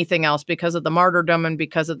anything else, because of the martyrdom and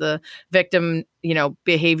because of the victim,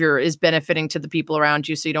 behavior is benefiting to the people around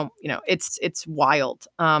you. So you don't, it's wild.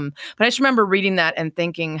 But I just remember reading that and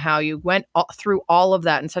thinking how you went through all of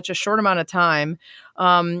that in such a short amount of time,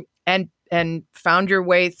 and found your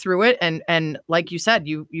way through it. And like you said,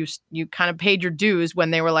 you kind of paid your dues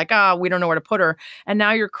when they were like, we don't know where to put her. And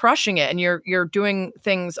now you're crushing it and you're doing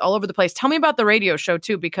things all over the place. Tell me about the radio show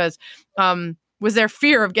too, because, was there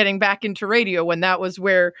fear of getting back into radio when that was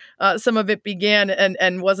where some of it began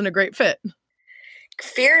and wasn't a great fit?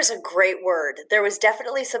 Fear is a great word. There was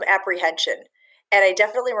definitely some apprehension. And I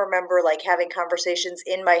definitely remember having conversations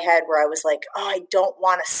in my head where I was like, I don't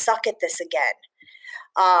want to suck at this again.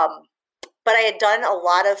 But I had done a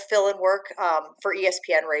lot of fill-in work for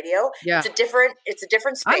ESPN Radio. Yeah. It's a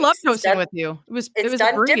different space. I loved hosting with you. It was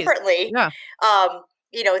done differently. Yeah.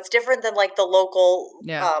 It's different than the local.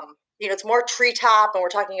 Yeah. It's more treetop, and we're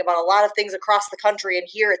talking about a lot of things across the country. And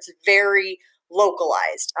here it's very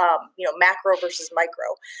localized. Macro versus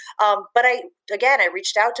micro. But I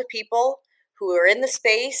reached out to people who are in the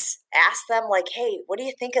space, ask them hey, what do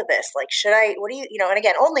you think of this? And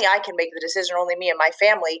again, only I can make the decision, only me and my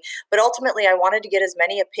family. But ultimately I wanted to get as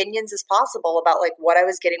many opinions as possible about what I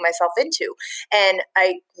was getting myself into. And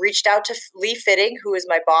I reached out to Lee Fitting, who is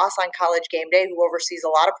my boss on College Game Day, who oversees a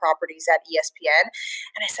lot of properties at ESPN.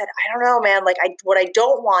 And I said, I don't know, man, what I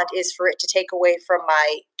don't want is for it to take away from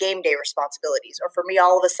my game day responsibilities, or for me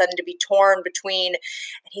all of a sudden to be torn between.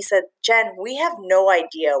 And he said, Jen, we have no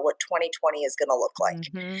idea what 2020 is going to look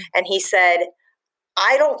like. Mm-hmm. And he said,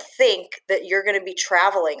 I don't think that you're going to be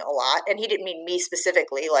traveling a lot. And he didn't mean me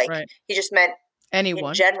specifically. Right. He just meant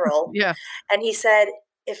anyone in general. Yeah. And he said,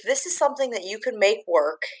 if this is something that you can make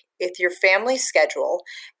work with your family schedule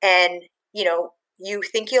and, you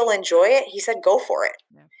think you'll enjoy it, he said, go for it.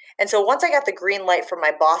 Yeah. And so once I got the green light from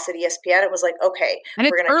my boss at ESPN, it was like, okay, and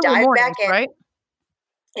we're going to dive mornings, back in. Right?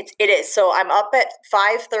 It is. So I'm up at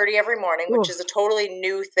 5:30 every morning, which is a totally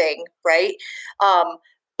new thing, right?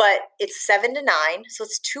 But it's 7 to 9, so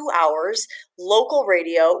it's 2 hours, local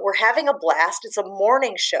radio. We're having a blast. It's a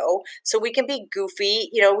morning show, so we can be goofy.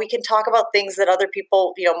 We can talk about things that other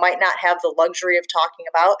people, might not have the luxury of talking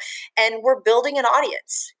about. And we're building an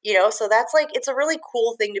audience, so that's it's a really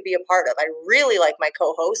cool thing to be a part of. I really like my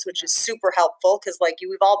co-host, which is super helpful because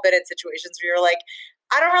we've all been in situations where you're like,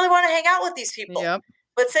 I don't really want to hang out with these people. Yep.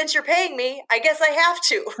 But since you're paying me, I guess I have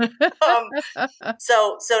to.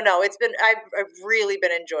 So no, I've really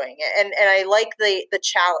been enjoying it, and I like the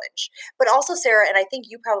challenge. But also, Sarah, and I think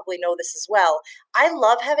you probably know this as well, I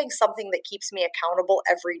love having something that keeps me accountable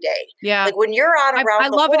every day. Yeah, when you're on around, I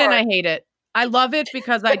love it and I hate it. I love it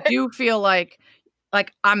because I do feel like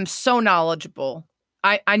I'm so knowledgeable.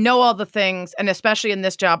 I know all the things, and especially in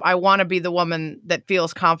this job, I want to be the woman that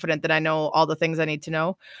feels confident that I know all the things I need to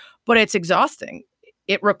know. But it's exhausting.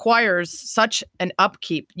 It requires such an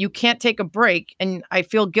upkeep. You can't take a break. And I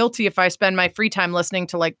feel guilty if I spend my free time listening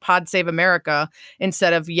to Pod Save America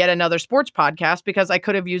instead of yet another sports podcast, because I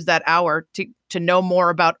could have used that hour to know more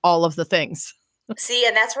about all of the things. See,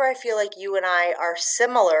 and that's where I feel like you and I are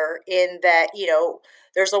similar in that,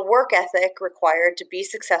 there's a work ethic required to be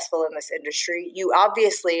successful in this industry. You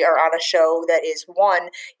obviously are on a show that is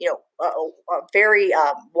a very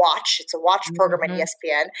it's a watched program at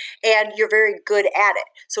ESPN, and you're very good at it.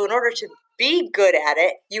 So in order to be good at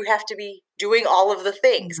it, you have to be doing all of the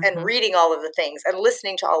things and reading all of the things and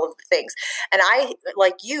listening to all of the things. And I,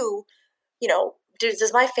 like you,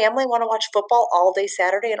 does my family want to watch football all day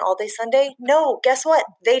Saturday and all day Sunday? No, guess what?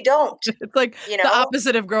 They don't. It's the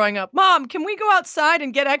opposite of growing up. Mom, can we go outside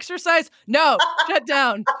and get exercise? No, shut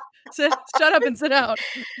down. Shut up and sit down.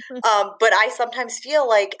 But I sometimes feel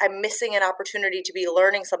like I'm missing an opportunity to be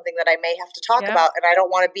learning something that I may have to talk about, and I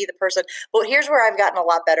don't want to be the person. But here's where I've gotten a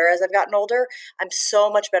lot better as I've gotten older. I'm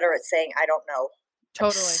so much better at saying I don't know. Totally.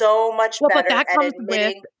 I'm so much better but that at comes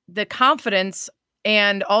admitting with the confidence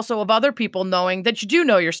and also of other people knowing that you do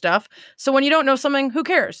know your stuff. So when you don't know something, who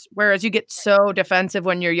cares? Whereas you get so defensive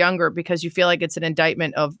when you're younger because you feel like it's an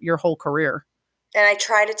indictment of your whole career. And I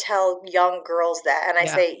try to tell young girls that, and I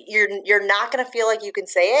say, you're not going to feel like you can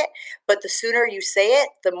say it, but the sooner you say it,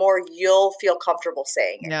 the more you'll feel comfortable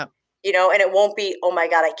saying it. Yeah. And it won't be, oh my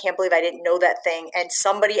God, I can't believe I didn't know that thing. And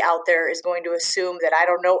somebody out there is going to assume that I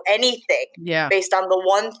don't know anything based on the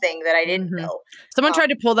one thing that I didn't know. Someone tried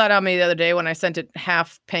to pull that on me the other day when I sent a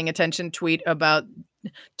half paying attention tweet about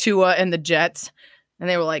Tua and the Jets. And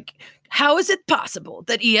they were like, how is it possible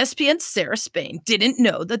that ESPN's Sarah Spain didn't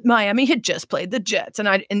know that Miami had just played the Jets? And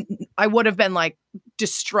I would have been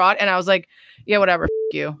distraught. And I was like, yeah, whatever. F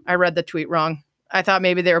you. I read the tweet wrong. I thought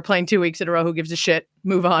maybe they were playing 2 weeks in a row. Who gives a shit?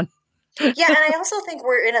 Move on. Yeah, and I also think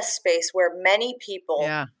we're in a space where many people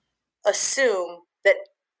assume that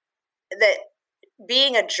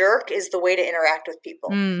being a jerk is the way to interact with people.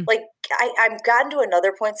 I've gotten to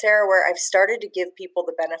another point, Sarah, where I've started to give people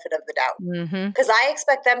the benefit of the doubt because I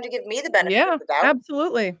expect them to give me the benefit of the doubt.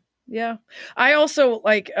 Absolutely. Yeah. I also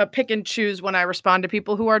pick and choose when I respond to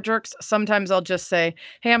people who are jerks. Sometimes I'll just say,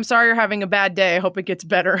 hey, I'm sorry you're having a bad day. I hope it gets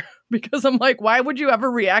better. Because I'm like, why would you ever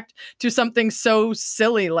react to something so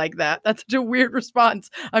silly like that? That's such a weird response.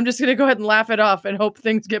 I'm just going to go ahead and laugh it off and hope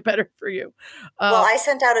things get better for you. Well, I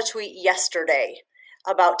sent out a tweet yesterday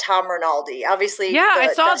about Tom Rinaldi. Obviously,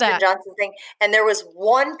 I saw Dustin that Johnson thing. And there was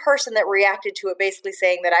one person that reacted to it basically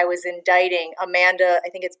saying that I was indicting Amanda, I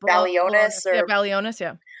think it's Balionis. Balionis,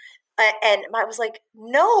 yeah. And I was like,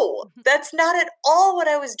 no, that's not at all what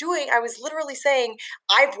I was doing. I was literally saying,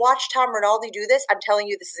 I've watched Tom Rinaldi do this. I'm telling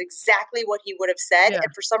you, this is exactly what he would have said. Yeah.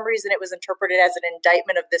 And for some reason, it was interpreted as an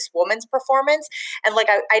indictment of this woman's performance. And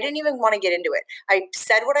I didn't even want to get into it. I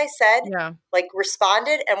said what I said,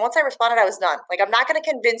 responded. And once I responded, I was done. I'm not going to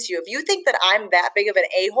convince you. If you think that I'm that big of an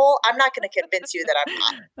a-hole, I'm not going to convince you that I'm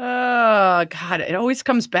not. Oh, God. It always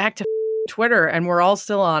comes back to Twitter, and we're all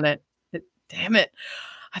still on it. Damn it.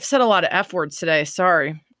 I've said a lot of F words today.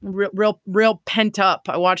 Sorry. Real pent up.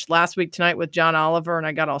 I watched Last Week Tonight with John Oliver and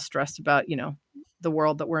I got all stressed about, the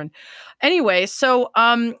world that we're in. Anyway, so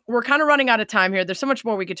we're kind of running out of time here. There's so much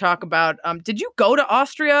more we could talk about. Did you go to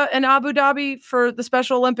Austria and Abu Dhabi for the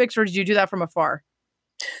Special Olympics or did you do that from afar?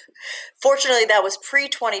 Fortunately, that was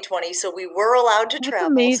pre-2020, so we were allowed to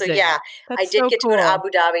travel. Amazing. So yeah, That's I did so get cool. to go to Abu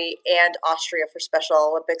Dhabi and Austria for Special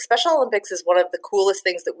Olympics. Special Olympics is one of the coolest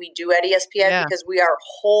things that we do at ESPN because we are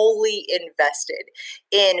wholly invested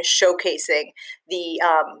in showcasing the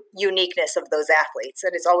uniqueness of those athletes.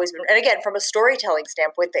 And it's always been, and again, from a storytelling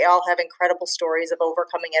standpoint, they all have incredible stories of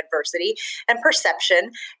overcoming adversity and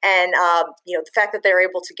perception. And, the fact that they're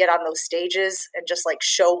able to get on those stages and just like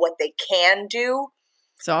show what they can do.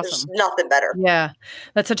 It's awesome. There's nothing better. Yeah.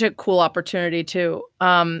 That's such a cool opportunity too.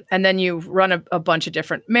 And then you run a bunch of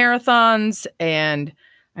different marathons and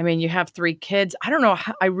I mean, you have 3 kids. I don't know.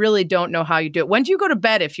 I really don't know how you do it. When do you go to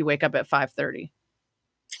bed if you wake up at 5:30?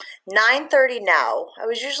 9:30 now. I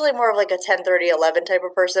was usually more of like a 10:30, 11 type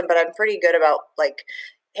of person, but I'm pretty good about like,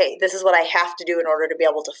 hey, this is what I have to do in order to be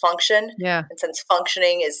able to function. Yeah. And since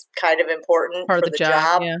functioning is kind of important for the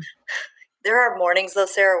job. Yeah. There are mornings though,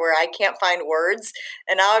 Sarah, where I can't find words.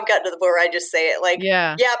 And now I've gotten to the point where I just say it like,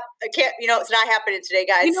 yep, I can't, it's not happening today,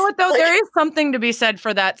 guys. You know what though? There is something to be said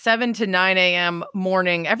for that 7 to 9 a.m.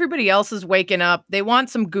 morning. Everybody else is waking up. They want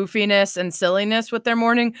some goofiness and silliness with their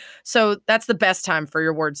morning. So that's the best time for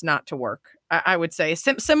your words not to work. I would say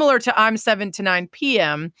similar to I'm 7 to 9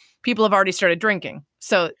 p.m. People have already started drinking.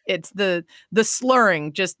 So it's the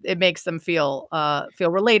slurring, just it makes them feel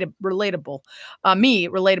relatable. Me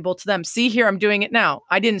relatable to them. See here, I'm doing it now.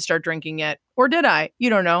 I didn't start drinking yet, or did I? You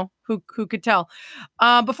don't know. Who could tell?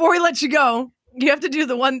 Before we let you go, you have to do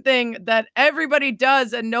the one thing that everybody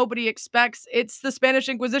does and nobody expects. It's the Spanish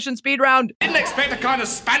Inquisition speed round. Didn't expect a kind of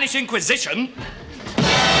Spanish Inquisition.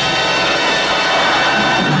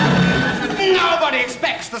 Nobody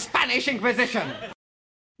expects the Spanish Inquisition.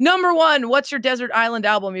 Number 1, what's your desert island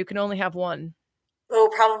album? You can only have one. Oh,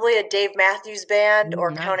 probably a Dave Matthews Band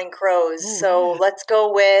or Counting Crows. So let's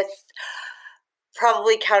go with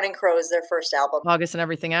probably Counting Crows, their first album. August and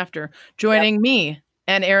Everything After. Joining me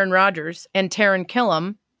and Aaron Rodgers and Taryn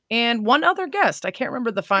Killam and one other guest. I can't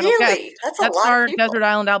remember the final guest. That's a lot our of people. desert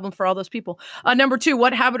island album for all those people. Number 2,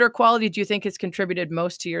 what habit or quality do you think has contributed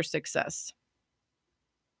most to your success?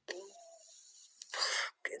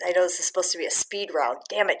 I know this is supposed to be a speed round.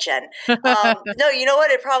 Damn it, Jen. No, you know what?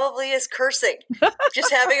 It probably is cursing.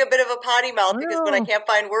 Just having a bit of a potty mouth because when I can't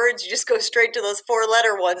find words, you just go straight to those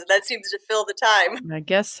 4-letter ones. And that seems to fill the time. I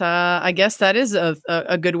guess that is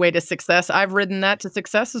a good way to success. I've ridden that to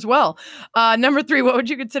success as well. Number 3, what would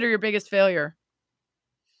you consider your biggest failure?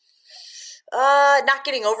 Not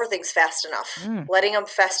getting over things fast enough, letting them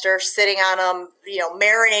fester, sitting on them,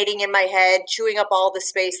 marinating in my head, chewing up all the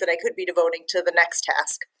space that I could be devoting to the next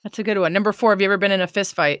task. That's a good one. Number 4, have you ever been in a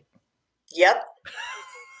fist fight? Yep.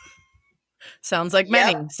 Sounds like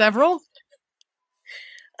many. Several?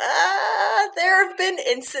 There have been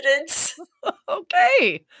incidents.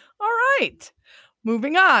 Okay. All right.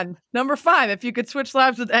 Moving on. Number 5, if you could switch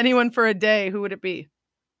lives with anyone for a day, who would it be?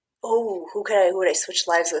 Oh, who would I switch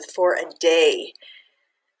lives with for a day?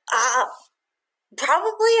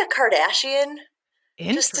 Probably a Kardashian.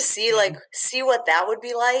 Just to see what that would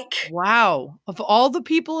be like. Wow. Of all the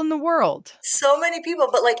people in the world. So many people.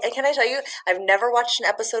 But can I tell you, I've never watched an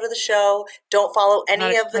episode of the show. Don't follow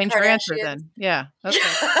any of the Kardashians. Answer, then. Yeah. Okay.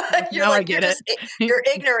 I get it. You're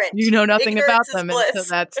ignorant. You know nothing Ignorance about them. bliss. And so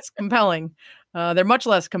that's compelling. They're much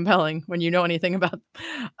less compelling when you know anything about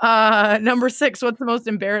them. Number 6, what's the most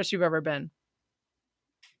embarrassed you've ever been?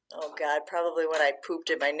 Oh, God, probably when I pooped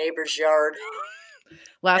in my neighbor's yard.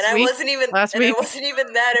 Last week? I wasn't even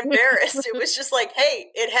that embarrassed. It was just like, hey,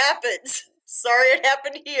 it happens. Sorry it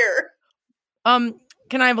happened here.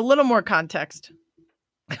 Can I have a little more context?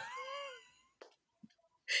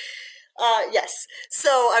 Yes. So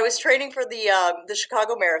I was training for the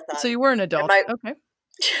Chicago Marathon. So you were an adult. Okay.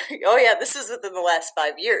 Oh, yeah. This is within the last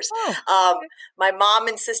 5 years. Oh, okay. My mom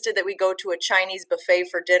insisted that we go to a Chinese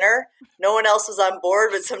buffet for dinner. No one else was on board,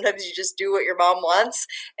 but sometimes you just do what your mom wants.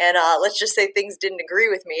 And let's just say things didn't agree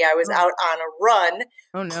with me. I was out on a run,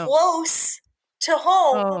 close to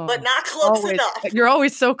home, but not close enough. You're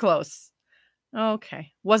always so close.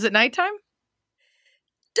 Okay. Was it nighttime?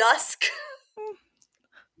 Dusk.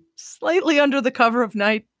 Slightly under the cover of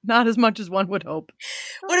night. Not as much as one would hope.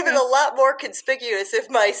 Would have been a lot more conspicuous if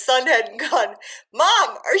my son hadn't gone,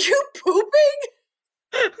 Mom, are you pooping?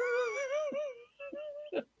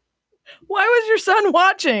 Why was your son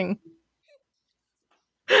watching?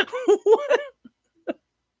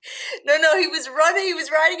 No, he was running. He was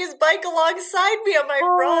riding his bike alongside me on my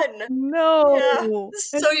run. No. Yeah.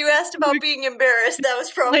 So you asked about being embarrassed. That was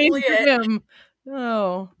probably it. Him.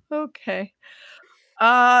 Oh, okay.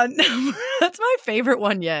 That's my favorite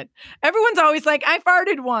one yet. Everyone's always like, I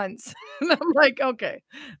farted once. And I'm like, okay,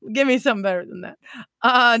 give me something better than that.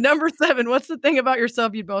 Number 7, what's the thing about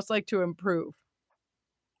yourself you'd most like to improve?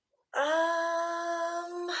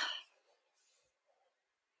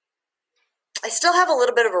 I still have a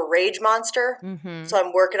little bit of a rage monster, so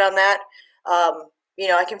I'm working on that.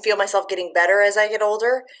 I can feel myself getting better as I get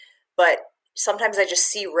older, but sometimes I just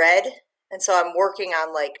see red, and so I'm working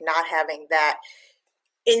on like not having that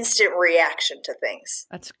instant reaction to things.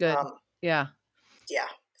 That's good. Yeah.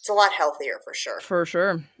 It's a lot healthier for sure. For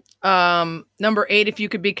sure. Number 8, if you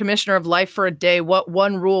could be commissioner of life for a day, what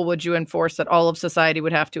one rule would you enforce that all of society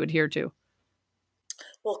would have to adhere to?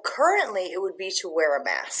 Well, currently it would be to wear a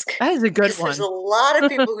mask. That is a good one. There's a lot of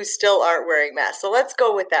people who still aren't wearing masks. So let's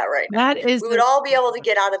go with that right now. We would all be able to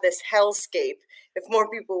get out of this hellscape if more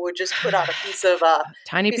people would just put on a piece of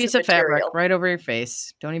tiny piece of fabric right over your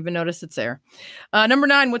face. Don't even notice it's there. Number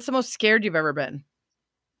 9, what's the most scared you've ever been?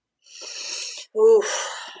 Oof,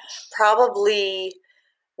 probably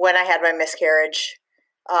when I had my miscarriage.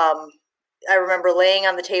 I remember laying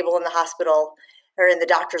on the table in the hospital or in the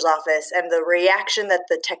doctor's office, and the reaction that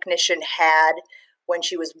the technician had when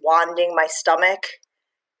she was wanding my stomach,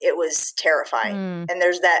 it was terrifying. And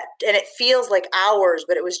there's that, and it feels like hours,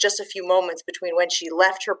 but it was just a few moments between when she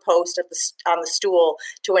left her post on the stool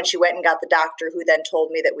to when she went and got the doctor, who then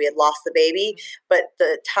told me that we had lost the baby. But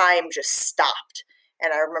the time just stopped,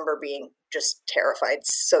 and I remember being just terrified,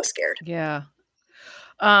 so scared. Yeah.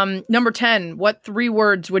 Number 10, what 3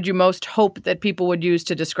 words would you most hope that people would use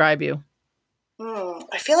to describe you?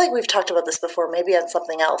 I feel like we've talked about this before, maybe on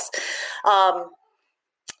something else.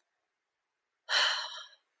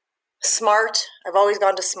 Smart. I've always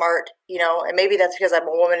gone to smart, and maybe that's because I'm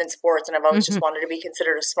a woman in sports and I've always just wanted to be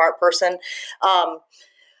considered a smart person.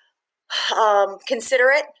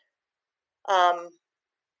 Considerate. I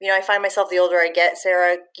find myself, the older I get,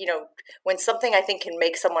 Sarah, when something I think can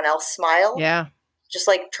make someone else smile. Yeah. Just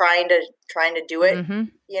like trying to do it,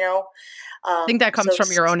 I think that comes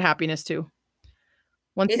from your own happiness too.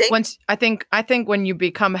 I think when you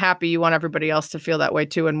become happy, you want everybody else to feel that way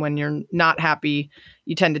too. And when you're not happy,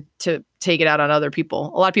 you tend to take it out on other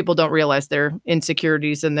people. A lot of people don't realize their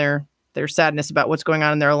insecurities and their sadness about what's going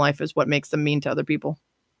on in their own life is what makes them mean to other people.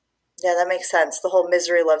 Yeah, that makes sense. The whole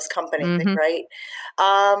misery loves company thing, right?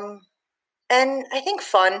 And I think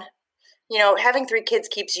fun. Having 3 kids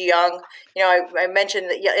keeps you young. I mentioned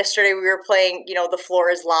that yesterday we were playing, The Floor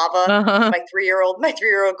is Lava. My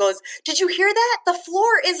 3-year-old goes, "Did you hear that? The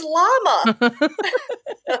floor is llama."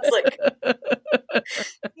 I was like,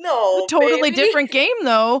 no, totally baby. Different game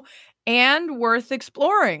though, and worth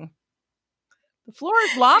exploring. The floor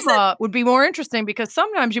is lava would be more interesting because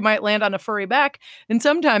sometimes you might land on a furry back and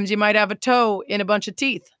sometimes you might have a toe in a bunch of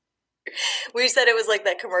teeth. We said it was like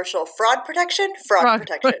that commercial, fraud protection.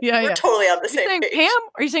 Yeah, we're totally on the same page. Pam?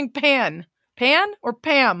 Or are you saying Pan? Pan or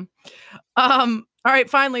Pam? All right,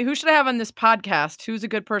 finally, who should I have on this podcast? Who's a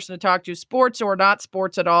good person to talk to? Sports or not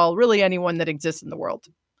sports at all? Really anyone that exists in the world.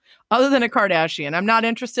 Other than a Kardashian. I'm not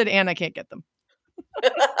interested and I can't get them.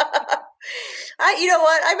 You know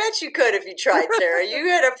what? I bet you could if you tried, Sarah. You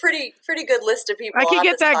had a pretty good list of people. I could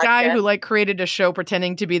get that guy who created a show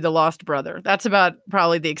pretending to be the Lost Brother. That's about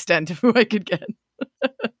probably the extent of who I could get.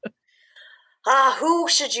 Who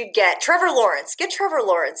should you get? Trevor Lawrence. Get Trevor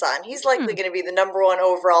Lawrence on. He's likely going to be the number 1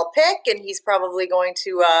 overall pick, and he's probably going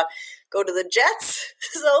to go to the Jets.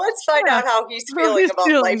 So let's find out how he's feeling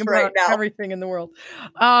about life right now. Everything in the world.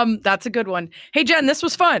 That's a good one. Hey, Jen, this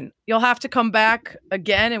was fun. You'll have to come back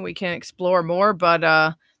again, and we can explore more,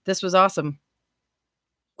 but this was awesome.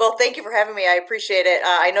 Well, thank you for having me. I appreciate it.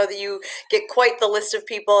 I know that you get quite the list of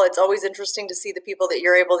people. It's always interesting to see the people that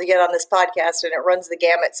you're able to get on this podcast, and it runs the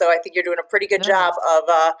gamut. So I think you're doing a pretty good job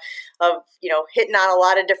of hitting on a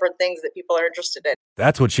lot of different things that people are interested in.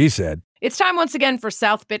 That's what she said. It's time once again for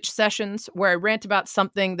South Bitch Sessions, where I rant about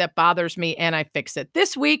something that bothers me and I fix it.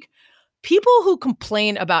 This week, people who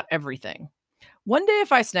complain about everything. One day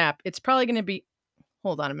if I snap, it's probably going to be,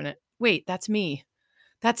 hold on a minute. Wait, that's me.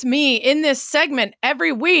 That's me in this segment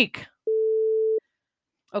every week.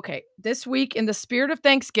 Okay, this week, in the spirit of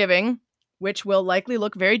Thanksgiving, which will likely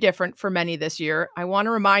look very different for many this year, I want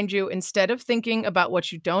to remind you, instead of thinking about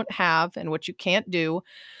what you don't have and what you can't do,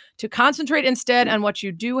 to concentrate instead on what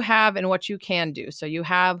you do have and what you can do. So you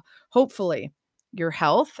have, hopefully, your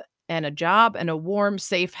health and a job and a warm,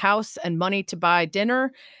 safe house and money to buy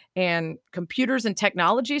dinner and computers and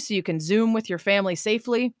technology so you can Zoom with your family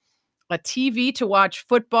safely. A TV to watch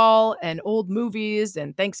football and old movies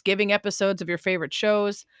and Thanksgiving episodes of your favorite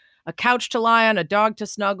shows, a couch to lie on, a dog to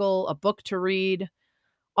snuggle, a book to read,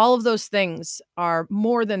 All of those things are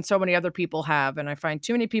more than so many other people have. And I find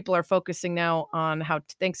too many people are focusing now on how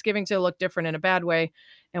Thanksgiving's going to look different in a bad way.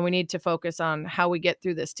 And we need to focus on how we get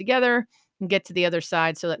through this together and get to the other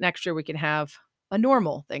side so that next year we can have a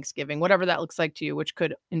normal Thanksgiving, whatever that looks like to you, which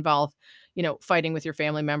could involve, fighting with your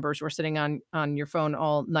family members or sitting on your phone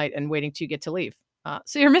all night and waiting till you get to leave.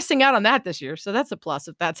 So you're missing out on that this year. So that's a plus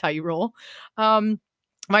if that's how you roll.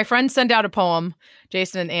 My friends sent out a poem,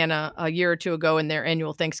 Jason and Anna, a year or two ago in their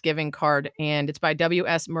annual Thanksgiving card, and it's by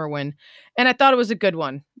W.S. Merwin, and I thought it was a good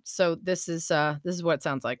one. So this is what it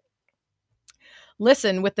sounds like.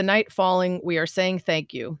 Listen, with the night falling, we are saying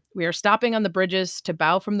thank you. We are stopping on the bridges to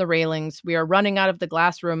bow from the railings. We are running out of the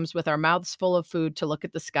glass rooms with our mouths full of food to look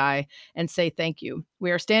at the sky and say thank you.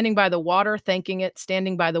 We are standing by the water, thanking it,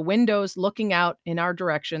 standing by the windows, looking out in our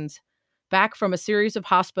directions. Back from a series of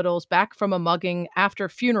hospitals, back from a mugging, after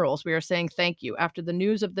funerals, we are saying thank you. After the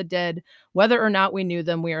news of the dead, whether or not we knew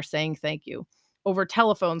them, we are saying thank you. Over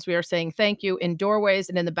telephones, we are saying thank you. In doorways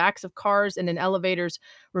and in the backs of cars and in elevators,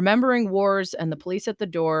 remembering wars and the police at the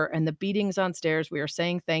door and the beatings on stairs, we are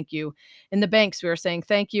saying thank you. In the banks, we are saying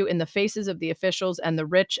thank you. In the faces of the officials and the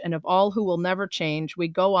rich and of all who will never change, we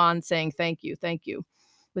go on saying thank you, thank you.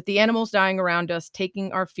 With the animals dying around us,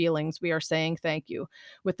 taking our feelings, we are saying thank you.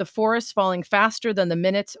 With the forests falling faster than the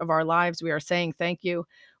minutes of our lives, we are saying thank you.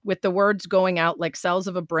 With the words going out like cells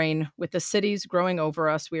of a brain, with the cities growing over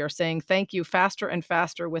us, we are saying thank you faster and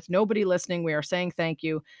faster. With nobody listening, we are saying thank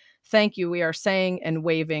you. Thank you, we are saying and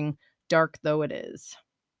waving, dark though it is.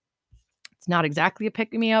 It's not exactly a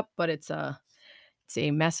pick-me-up, but it's a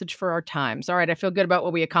message for our times. All right, I feel good about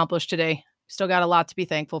what we accomplished today. Still got a lot to be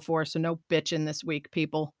thankful for, so no bitching this week,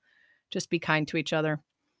 people. Just be kind to each other.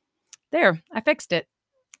 There, I fixed it.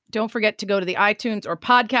 Don't forget to go to the iTunes or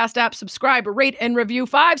podcast app, subscribe, rate, and review.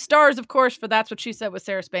 5 stars, of course, for That's What She Said with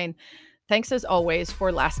Sarah Spain. Thanks, as always,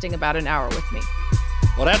 for lasting about an hour with me.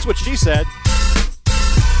 Well, that's what she said.